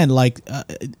 again, like,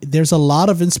 there's a lot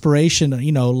of inspiration,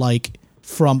 you know, like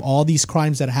from all these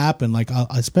crimes that happen, like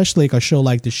especially like a show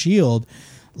like The Shield.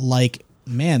 Like,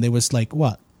 man, there was like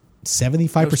what?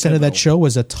 75% of that show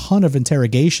was a ton of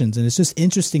interrogations, and it's just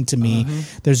interesting to me.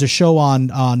 There's a show on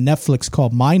Netflix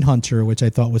called Mindhunter, which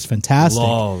I thought was fantastic.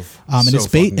 And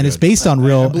it's based on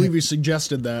real. I believe you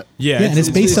suggested that. Yeah, and it's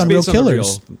based on real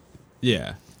killers.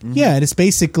 Yeah, yeah, and it's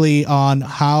basically on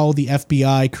how the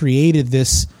FBI created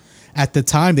this. At the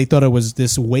time, they thought it was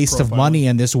this waste of money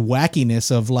and this wackiness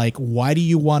of like, why do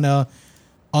you want to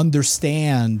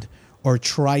understand or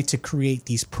try to create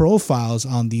these profiles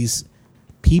on these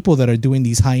people that are doing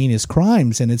these heinous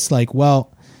crimes? And it's like,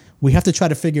 well, we have to try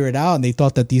to figure it out. And they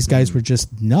thought that these guys were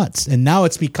just nuts. And now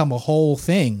it's become a whole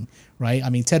thing, right? I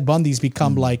mean, Ted Bundy's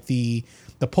become like the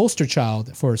poster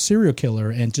child for a serial killer,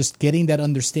 and just getting that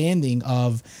understanding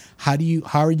of how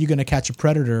are you going to catch a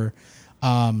predator,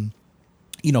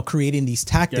 you know, creating these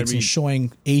tactics and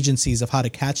showing agencies of how to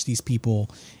catch these people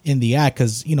in the act.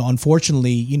 Because, you know,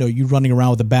 unfortunately, you know, you running around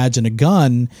with a badge and a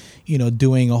gun, you know,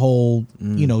 doing a whole,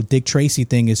 you know, Dick Tracy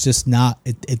thing is just not,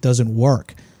 it doesn't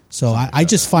work. So I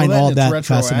just find all that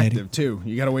fascinating too.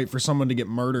 You got to wait for someone to get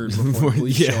murdered before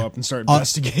police show up and start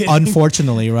investigating.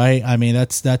 Unfortunately, right? I mean,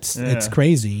 that's it's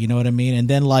crazy. You know what I mean? And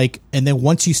then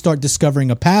once you start discovering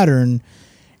a pattern,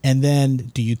 and then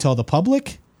do you tell the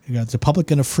public? Is the public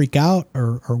going to freak out,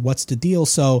 or what's the deal?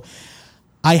 So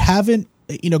I haven't,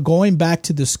 you know, going back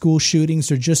to the school shootings,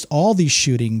 or just all these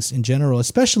shootings in general,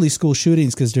 especially school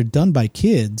shootings because they're done by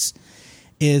kids,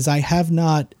 is I have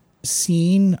not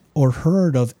seen or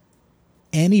heard of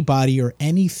anybody or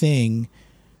anything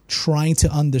trying to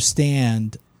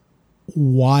understand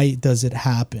why does it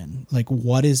happen? Like,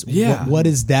 what is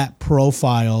that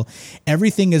profile?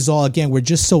 Everything is all, again, we're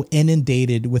just so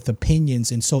inundated with opinions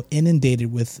and so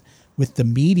inundated with the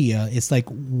media. It's like,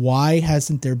 why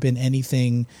hasn't there been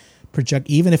anything project,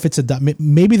 even if it's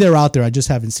maybe they're out there, I just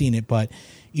haven't seen it, but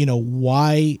you know,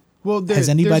 why has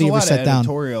anybody ever sat down?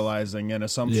 Editorializing and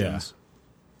assumptions.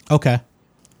 Okay.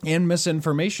 And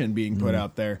misinformation being put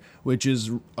out there, which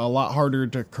is a lot harder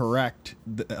to correct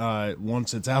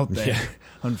once it's out there,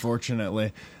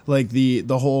 unfortunately. Like the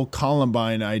whole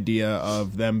Columbine idea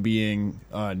of them being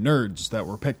nerds that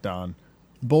were picked on.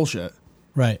 Bullshit.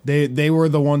 Right. They were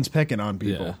the ones picking on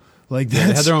people. Yeah. Like they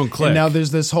had their own clique. And now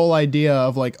there's this whole idea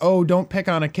of like, oh, don't pick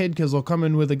on a kid because they'll come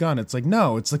in with a gun. It's like,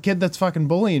 no, it's the kid that's fucking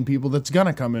bullying people that's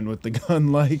gonna come in with the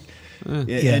gun. Like,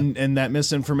 and that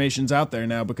misinformation's out there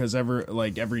now because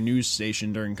every news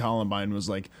station during Columbine was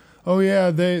like, oh yeah,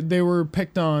 they were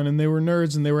picked on and they were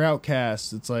nerds and they were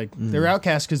outcasts. It's like they were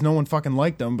outcasts because no one fucking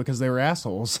liked them because they were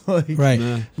assholes. Like,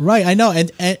 right. I know,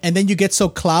 and then you get so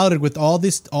clouded with all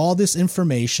this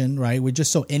information, right? We're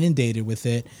just so inundated with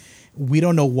it. We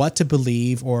don't know what to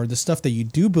believe, or the stuff that you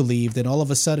do believe, then all of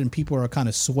a sudden people are kind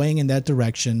of swaying in that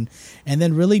direction, and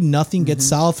then really nothing gets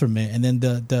solved from it. And then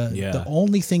the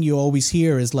only thing you always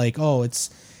hear is like, oh, it's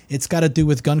got to do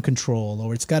with gun control,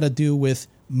 or it's got to do with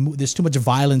there's too much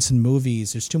violence in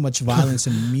movies, there's too much violence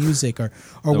in music, or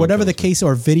whatever the case,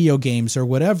 or video games, or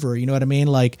whatever. You know what I mean?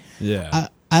 Like, I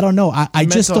don't know. I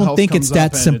just don't think it's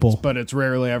that simple. But it's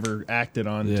rarely ever acted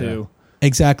on too.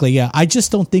 Exactly. Yeah. I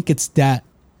just don't think it's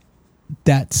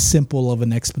that simple of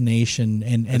an explanation,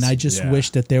 and I just wish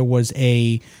that there was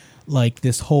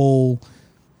this whole,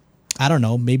 I don't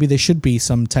know, maybe there should be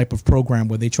some type of program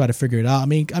where they try to figure it out. I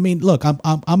mean, look,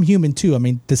 I'm human too. I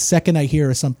mean, the second I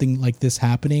hear of something like this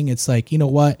happening, it's like, you know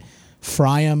what,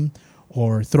 fry them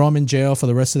or throw them in jail for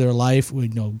the rest of their life.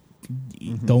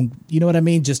 Don't, you know what I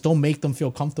mean? Just don't make them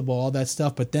feel comfortable, all that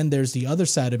stuff. But then there's the other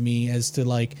side of me as to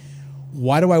like,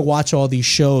 why do I watch all these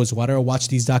shows? Why do I watch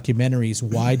these documentaries?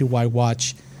 Why do I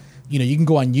watch, you can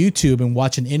go on YouTube and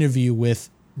watch an interview with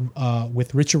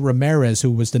Richard Ramirez,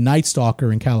 who was the Night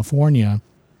Stalker in California.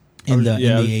 in the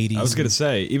 80s. I was going to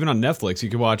say, even on Netflix, you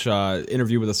could watch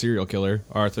Interview with a Serial Killer,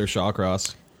 Arthur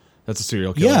Shawcross. That's a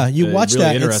serial killer. Yeah, you watch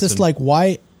really that. It's just like,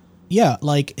 why? Yeah,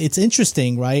 like, it's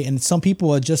interesting, right? And some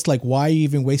people are just like, why are you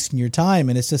even wasting your time?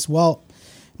 And it's just, well,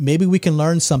 maybe we can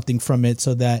learn something from it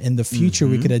so that in the future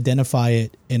we could identify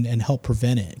it and help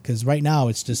prevent it. Because right now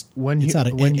it's just it's out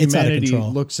of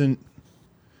control.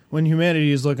 When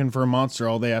humanity is looking for a monster,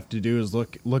 all they have to do is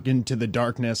look into the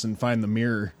darkness and find the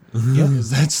mirror. Yeah,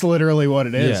 that's literally what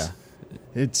it is. Yeah.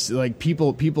 It's like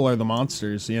people are the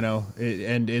monsters,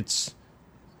 and it's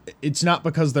not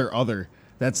because they're other.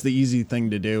 That's the easy thing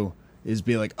to do, is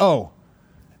be like, oh,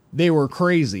 they were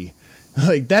crazy.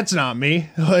 Like, that's not me.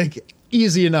 Like,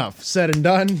 easy enough, said and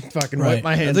done. Fucking wipe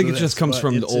my hands. I think it just comes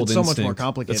from the old instinct. So much more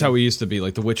complicated. That's how we used to be,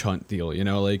 like the witch hunt deal.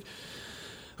 Like,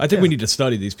 I think we need to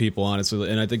study these people, honestly,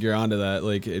 and I think you're onto that.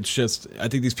 Like, it's just, I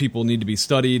think these people need to be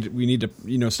studied. We need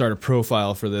to, start a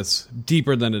profile for this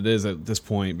deeper than it is at this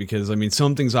point, because I mean,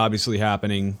 something's obviously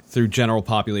happening through general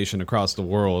population across the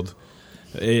world.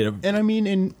 And I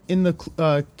mean, in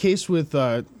the case with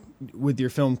your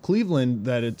film Cleveland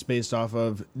that it's based off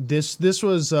of, this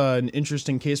was an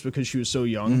interesting case because she was so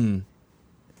young,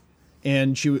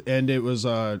 and it was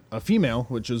a female,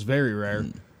 which was very rare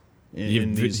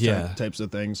in these types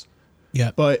of things.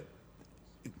 Yeah, but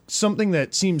something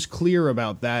that seems clear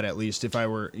about that, at least if I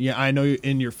were, I know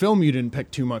in your film you didn't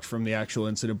pick too much from the actual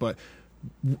incident, but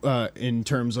in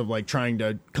terms of like trying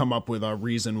to come up with a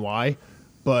reason why,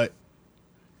 but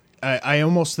I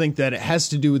almost think that it has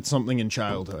to do with something in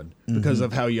childhood because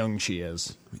of how young she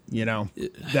is.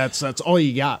 That's all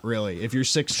you got, really. If you're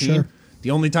 16,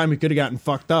 the only time you could have gotten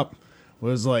fucked up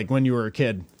was like when you were a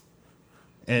kid,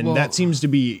 and that seems to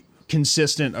be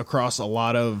consistent across a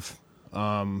lot of,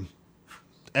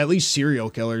 at least serial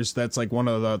killers. That's like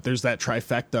there's that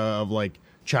trifecta of like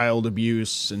child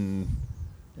abuse and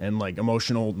like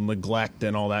emotional neglect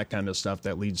and all that kind of stuff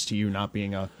that leads to you not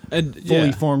being a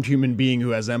fully formed human being who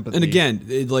has empathy. And again,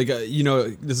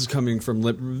 this is coming from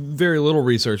very little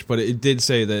research, but it did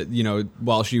say that,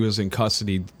 while she was in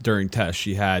custody during tests,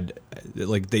 she had,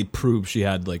 they proved she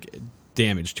had,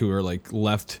 damage to her,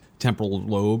 left temporal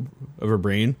lobe of her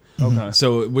brain. Okay.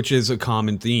 So, which is a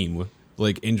common theme.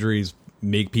 Injuries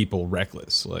make people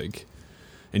reckless,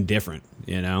 and different,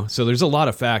 So there's a lot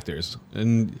of factors.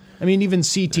 And I mean, even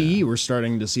CTE, we're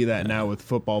starting to see that now with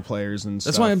football players and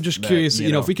stuff. That's why I'm just curious,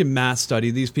 if we can mass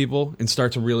study these people and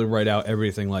start to really write out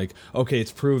everything okay,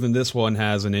 it's proven this one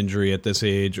has an injury at this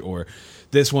age, or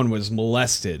this one was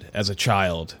molested as a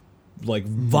child,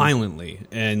 violently.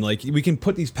 And we can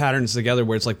put these patterns together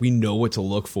where it's we know what to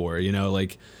look for,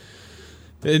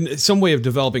 in some way of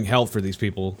developing help for these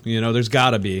people, there's got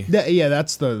to be.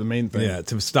 That's the main thing. Yeah,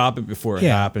 to stop it before it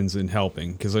happens and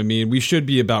helping. Because, I mean, we should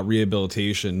be about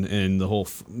rehabilitation and the whole,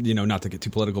 not to get too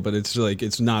political, but it's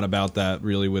it's not about that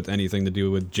really with anything to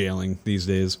do with jailing these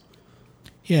days.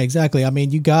 Yeah, exactly. I mean,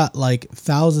 you got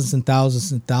thousands and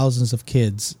thousands and thousands of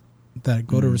kids that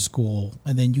go to a school,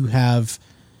 and then you have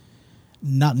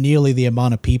not nearly the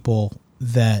amount of people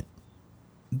that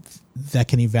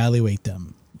can evaluate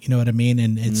them. You know what I mean?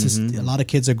 And it's just a lot of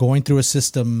kids are going through a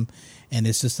system, and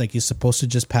it's just you're supposed to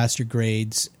just pass your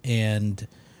grades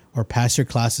or pass your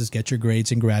classes, get your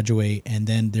grades and graduate. And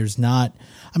then there's not,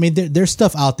 I mean, there's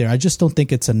stuff out there. I just don't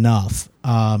think it's enough.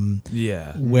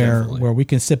 Where we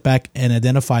can sit back and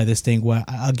identify this thing. Well,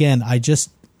 again,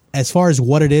 as far as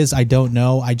what it is, I don't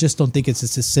know. I just don't think it's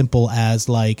as simple as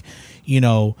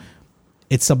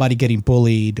it's somebody getting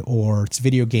bullied, or it's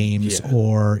video games,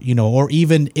 or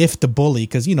even if the bully,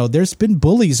 because there's been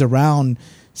bullies around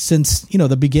since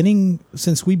the beginning,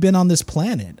 since we've been on this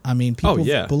planet. I mean, people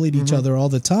bullied each other all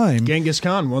the time. Genghis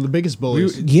Khan, one of the biggest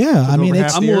bullies. I mean,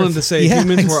 I'm willing to say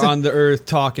humans were on the Earth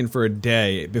talking for a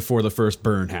day before the first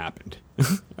burn happened.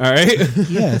 All right.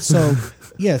 So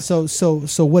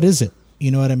what is it?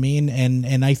 You know what I mean?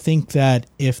 And I think that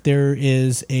if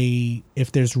there's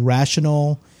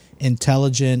rational,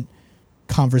 intelligent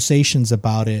conversations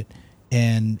about it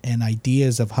and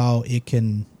ideas of how it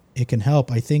can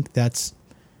help, I think that's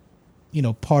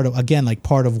part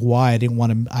of why I didn't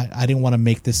want to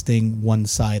make this thing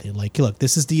one-sided. Look,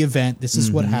 this is the event, this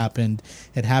is what happened,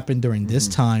 it happened during this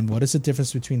time, what is the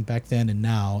difference between back then and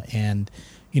now? And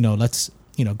let's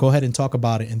go ahead and talk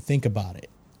about it and think about it.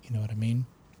 You know what I mean?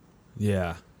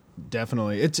 Yeah,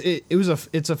 definitely. It's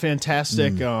a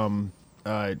fantastic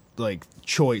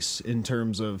choice in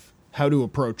terms of how to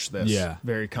approach this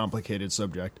very complicated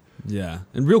subject. Yeah.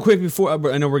 And real quick before,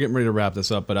 I know we're getting ready to wrap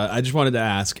this up, but I just wanted to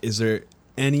ask, is there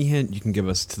any hint you can give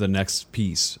us to the next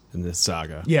piece in this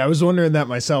saga? Yeah, I was wondering that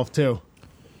myself too.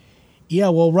 Yeah,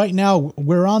 well, right now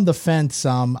we're on the fence.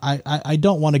 I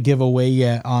don't want to give away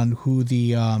yet on who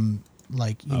the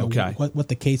what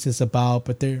the case is about,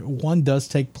 but one does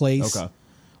take place. Okay.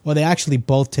 Well, they actually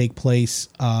both take place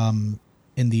in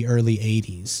the early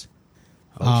 80s.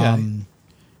 Okay.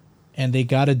 And they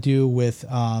got to do with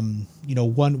one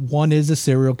is a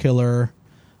serial killer,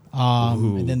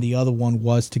 and then the other one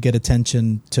was to get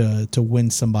attention to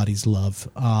win somebody's love.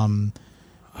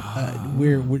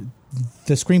 We're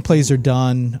the screenplays are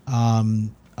done.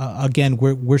 Again,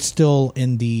 we're still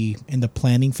in the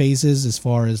planning phases as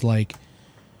far as like.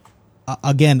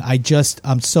 Again,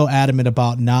 I'm so adamant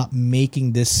about not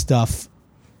making this stuff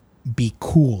be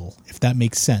cool, if that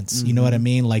makes sense. Mm-hmm. You know what I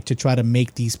mean? Like to try to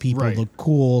make these people look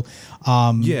cool.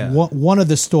 One of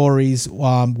the stories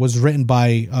was written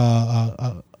by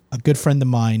a good friend of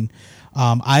mine.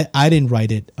 I didn't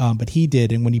write it, but he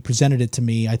did, and when he presented it to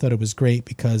me, I thought it was great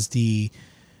because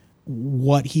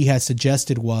what he had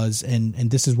suggested was, and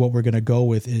this is what we're going to go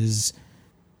with, is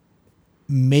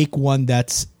make one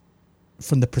that's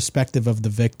from the perspective of the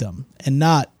victim and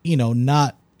not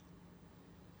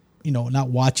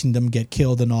watching them get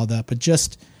killed and all that, but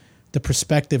just the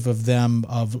perspective of them,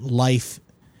 of life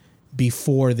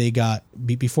before they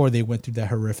went through that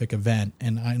horrific event.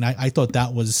 And I thought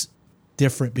that was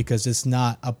different because it's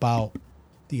not about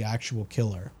the actual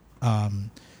killer.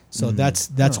 So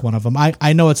that's one of them.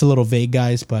 I know it's a little vague,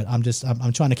 guys, but I'm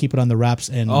trying to keep it on the wraps.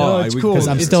 And it's cool because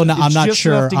I'm not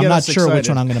sure which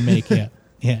one I'm going to make yet.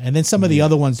 Yeah, and then some of the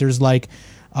other ones, there's like,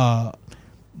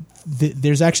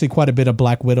 there's actually quite a bit of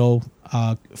Black Widow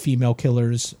female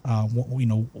killers.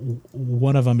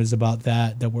 One of them is about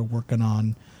that we're working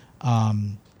on,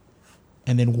 and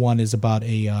then one is about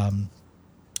a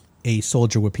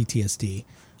soldier with PTSD,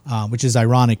 which is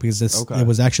ironic because it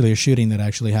was actually a shooting that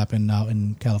actually happened out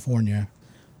in California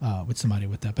with somebody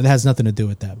with that, but it has nothing to do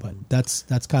with that. But that's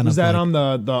kind of. Was that on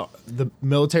the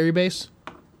military base?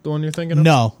 The one you're thinking of?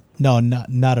 No,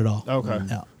 not at all. Okay.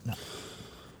 No.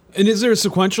 And is there a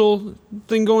sequential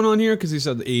thing going on here? Because he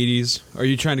said the 80s. Are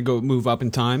you trying to move up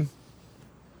in time?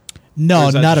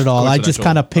 No, not at all. I just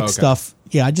kind of pick stuff.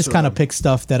 Yeah, I just kind of pick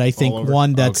stuff that I think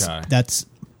that's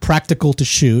practical to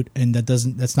shoot and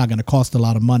that's not going to cost a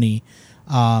lot of money.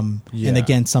 And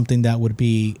again, something that would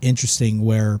be interesting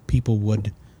where people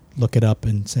would look it up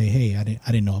and say, "Hey, I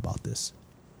didn't know about this."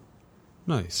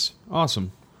 Nice,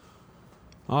 awesome,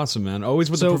 man.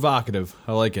 Always with the provocative.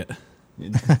 I like it.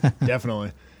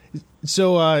 Definitely.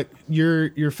 So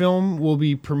your film will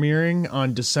be premiering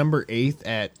on December 8th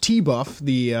at T-Buff,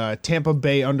 the Tampa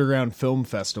Bay Underground Film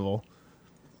Festival.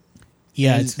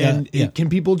 Yeah, can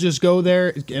people just go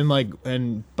there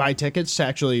and buy tickets to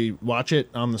actually watch it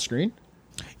on the screen?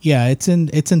 Yeah, it's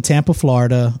in Tampa,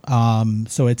 Florida.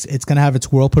 So it's going to have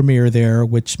its world premiere there,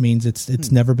 which means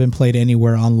it's never been played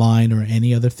anywhere online or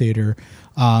any other theater.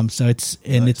 So it's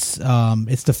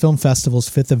the film festival's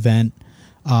 5th event.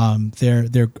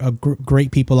 They're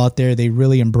great people out there. They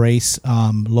really embrace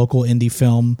local indie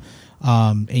film.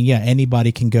 And yeah,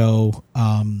 anybody can go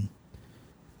and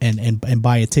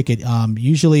buy a ticket.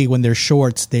 Usually when they're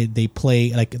shorts, they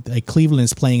play like Cleveland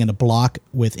is playing in a block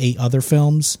with 8 other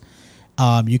films.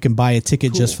 You can buy a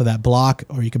ticket just for that block,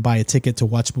 or you can buy a ticket to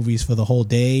watch movies for the whole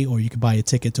day, or you can buy a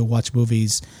ticket to watch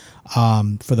movies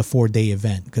for the 4-day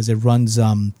event, because it runs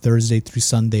Thursday through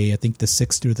Sunday, I think the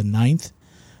 6th through the 9th.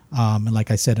 And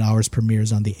like I said, ours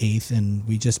premieres on the 8th, and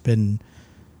we just been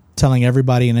telling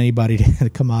everybody and anybody to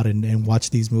come out and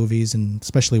watch these movies, and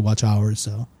especially watch ours.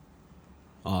 So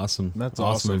awesome. That's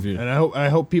awesome. And I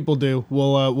hope people do.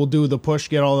 We'll do the push,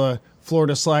 get all the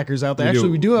Florida slackers out there. Actually,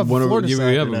 we do have a Florida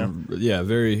slacker now. Yeah,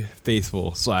 very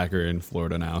faithful slacker in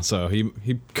Florida now. So he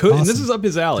could, and this is up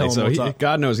his alley. So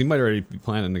God knows, he might already be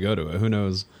planning to go to it. Who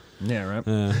knows? Yeah,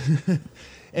 right.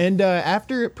 And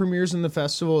after it premieres in the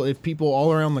festival, if people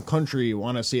all around the country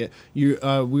want to see it,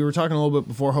 we were talking a little bit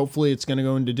before. Hopefully, it's going to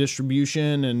go into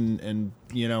distribution, and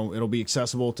it'll be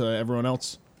accessible to everyone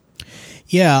else.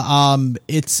 Yeah,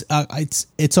 it's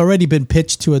already been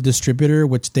pitched to a distributor,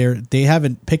 which they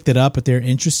haven't picked it up, but they're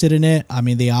interested in it. I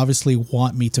mean, they obviously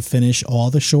want me to finish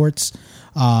all the shorts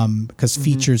because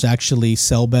features actually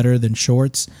sell better than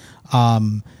shorts.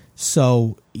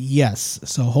 So yes,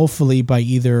 so hopefully by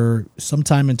either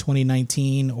sometime in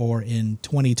 2019 or in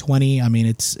 2020. I mean,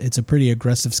 it's a pretty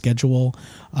aggressive schedule.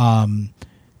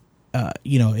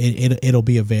 It'll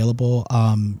be available.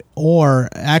 Or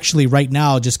actually right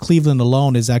now, just Cleveland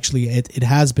alone is actually, it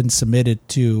has been submitted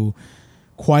to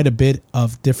quite a bit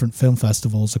of different film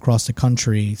festivals across the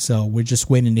country. So we're just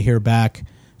waiting to hear back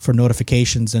for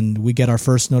notifications, and we get our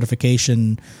first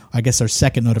notification, I guess our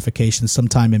second notification,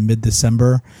 sometime in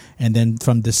mid-December, and then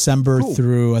from December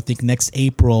through I think next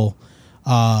April,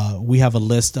 we have a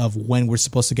list of when we're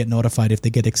supposed to get notified if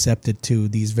they get accepted to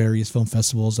these various film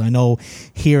festivals. I know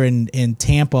here in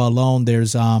Tampa alone,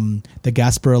 there's the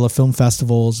Gasparilla Film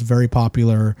Festival is very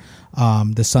popular.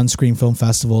 The Sunscreen Film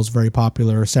Festival is very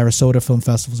popular. Sarasota Film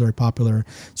Festival is very popular.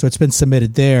 So it's been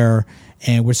submitted there,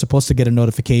 and we're supposed to get a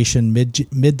notification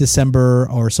mid-December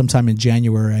or sometime in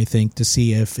January, I think, to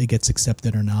see if it gets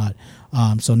accepted or not.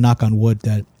 So knock on wood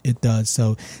that it does.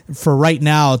 So for right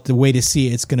now, the way to see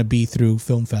it's going to be through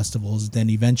film festivals. Then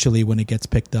eventually when it gets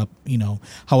picked up,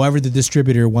 however the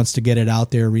distributor wants to get it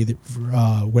out there, either,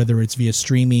 whether it's via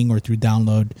streaming or through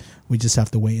download, we just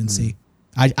have to wait and see.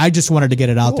 I just wanted to get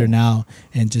it out there now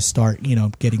and just start,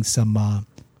 getting some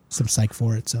psych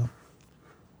for it. So.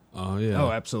 Oh yeah. Oh,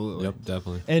 absolutely. Yep,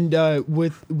 definitely. And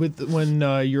with when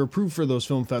you're approved for those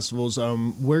film festivals,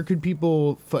 where could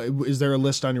people? Is there a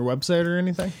list on your website or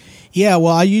anything? Yeah,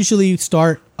 well, I usually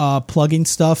start plugging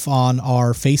stuff on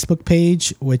our Facebook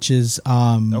page, which is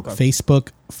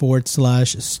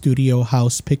Facebook.com/Studio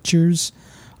House Pictures.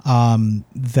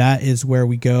 That is where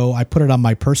we go. I put it on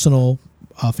my personal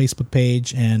Facebook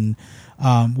page, and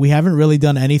we haven't really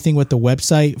done anything with the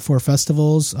website for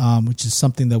festivals, which is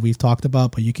something that we've talked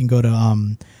about, but you can go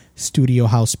to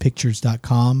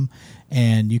studiohousepictures.com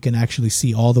and you can actually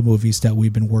see all the movies that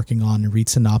we've been working on and read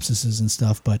synopsises and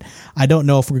stuff. But I don't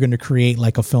know if we're going to create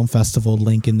like a film festival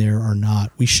link in there or not.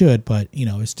 We should, but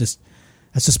that's just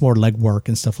more legwork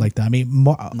and stuff like that. I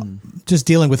mean, just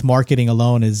dealing with marketing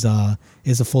alone is a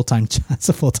full-time it's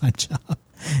a full-time job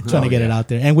trying to get it out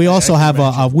there. And we also have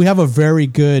a very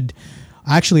good.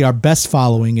 Actually, our best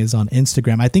following is on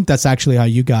Instagram. I think that's actually how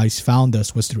you guys found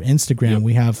us, was through Instagram. Yep.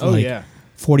 We have 4,500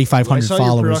 followers on there. I saw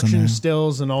your production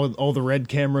stills and all the red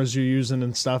cameras you're using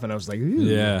and stuff, and I was like, ooh,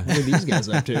 what are these guys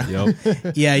up to? Yep.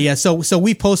 Yeah. So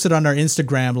we posted on our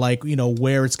Instagram,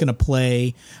 where it's going to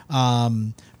play.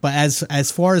 But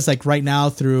as far as like right now,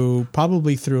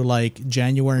 probably through like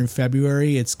January and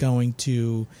February, it's going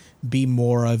to be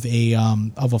more of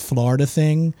a Florida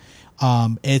thing.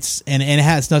 It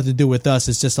has nothing to do with us.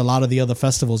 It's just a lot of the other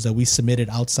festivals that we submitted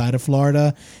outside of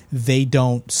Florida, they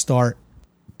don't start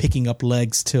picking up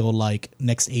legs till like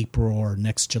next April or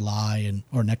next July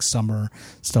or next summer,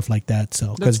 stuff like that.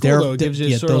 So because it gives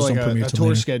you sort of like a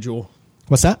tour schedule.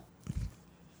 What's that?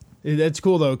 That's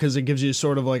cool though, because it gives you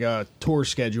sort of like a tour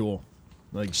schedule.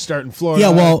 Like start in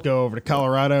Florida, go over to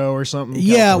Colorado or something.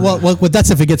 Yeah, well, that's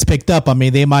if it gets picked up. I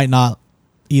mean, they might not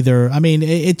either. I mean,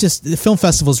 the film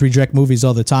festivals reject movies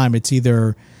all the time. It's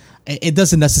either, it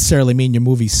doesn't necessarily mean your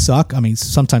movies suck. I mean,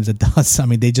 sometimes it does. I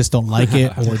mean, they just don't like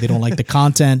it, or they don't like the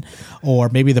content, or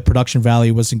maybe the production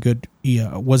value wasn't good,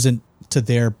 wasn't to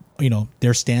their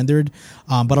standard.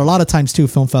 But a lot of times too,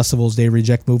 film festivals, they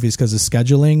reject movies because of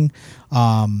scheduling.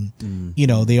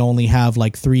 They only have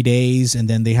like 3 days, and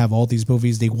then they have all these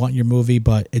movies. They want your movie,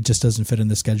 but it just doesn't fit in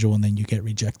the schedule, and then you get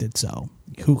rejected. So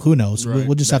who knows? Right.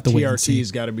 We'll just have to wait and see.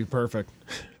 TRT's got to be perfect.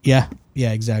 Yeah,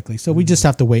 exactly. So we just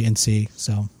have to wait and see.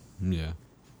 So yeah.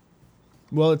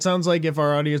 Well, it sounds like if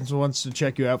our audience wants to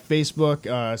check you out, Facebook,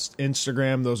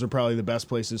 Instagram, those are probably the best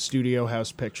places. Studio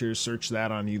House Pictures, search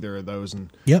that on either of those, and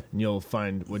you'll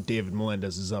find what David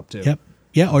Melendez is up to. Yep.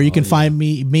 Yeah, or you can find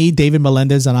me, David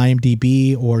Melendez, on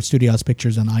IMDb, or Studio House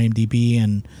Pictures on IMDb,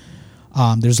 and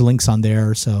there's links on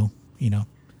there, so,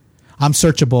 I'm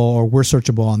searchable, or we're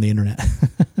searchable on the internet.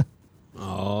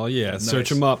 Oh, yeah. Nice.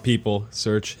 Search him up, people.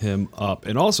 Search him up.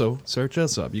 And also, search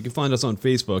us up. You can find us on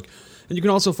Facebook. And you can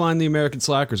also find the American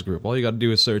Slackers group. All you got to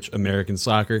do is search American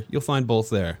Slacker. You'll find both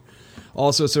there.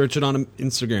 Also, search it on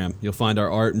Instagram. You'll find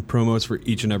our art and promos for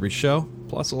each and every show,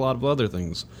 plus a lot of other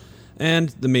things. And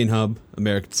the main hub,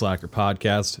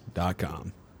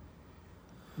 AmericanSlackerPodcast.com.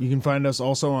 You can find us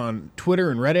also on Twitter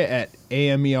and Reddit at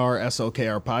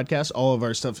AMERSLKR Podcast. All of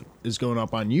our stuff is going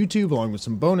up on YouTube, along with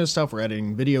some bonus stuff. We're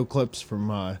editing video clips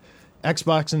from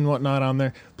Xbox and whatnot on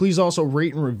there. Please also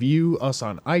rate and review us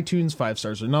on iTunes, 5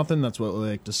 stars or nothing. That's what we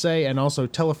like to say. And also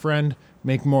tell a friend,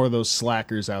 make more of those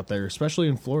slackers out there, especially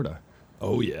in Florida.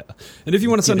 Oh, yeah. And if you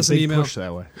want to send us an email. Push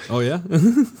that way. Oh, yeah?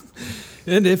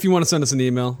 And if you want to send us an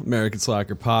email,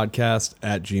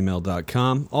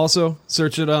 AmericanSlackerPodcast@gmail.com. Also,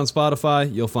 search it on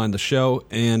Spotify. You'll find the show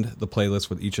and the playlist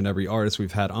with each and every artist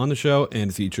we've had on the show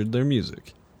and featured their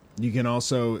music. You can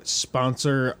also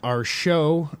sponsor our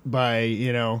show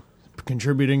by,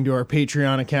 contributing to our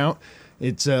Patreon account.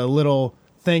 It's a little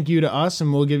thank you to us,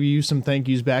 and we'll give you some thank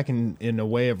yous back in a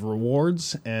way of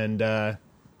rewards, and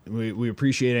we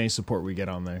appreciate any support we get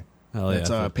on there. Hell yeah.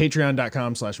 It's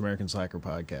patreon.com/American Slacker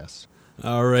Podcast.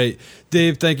 All right.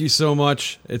 Dave, thank you so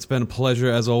much. It's been a pleasure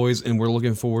as always, and we're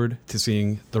looking forward to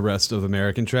seeing the rest of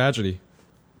American Tragedy.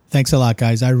 Thanks a lot,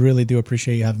 guys. I really do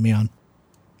appreciate you having me on.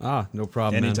 No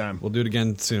problem, Anytime. man. We'll do it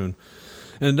again soon.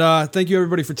 And thank you,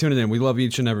 everybody, for tuning in. We love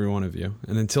each and every one of you.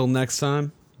 And until next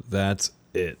time, that's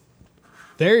it.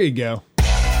 There you go.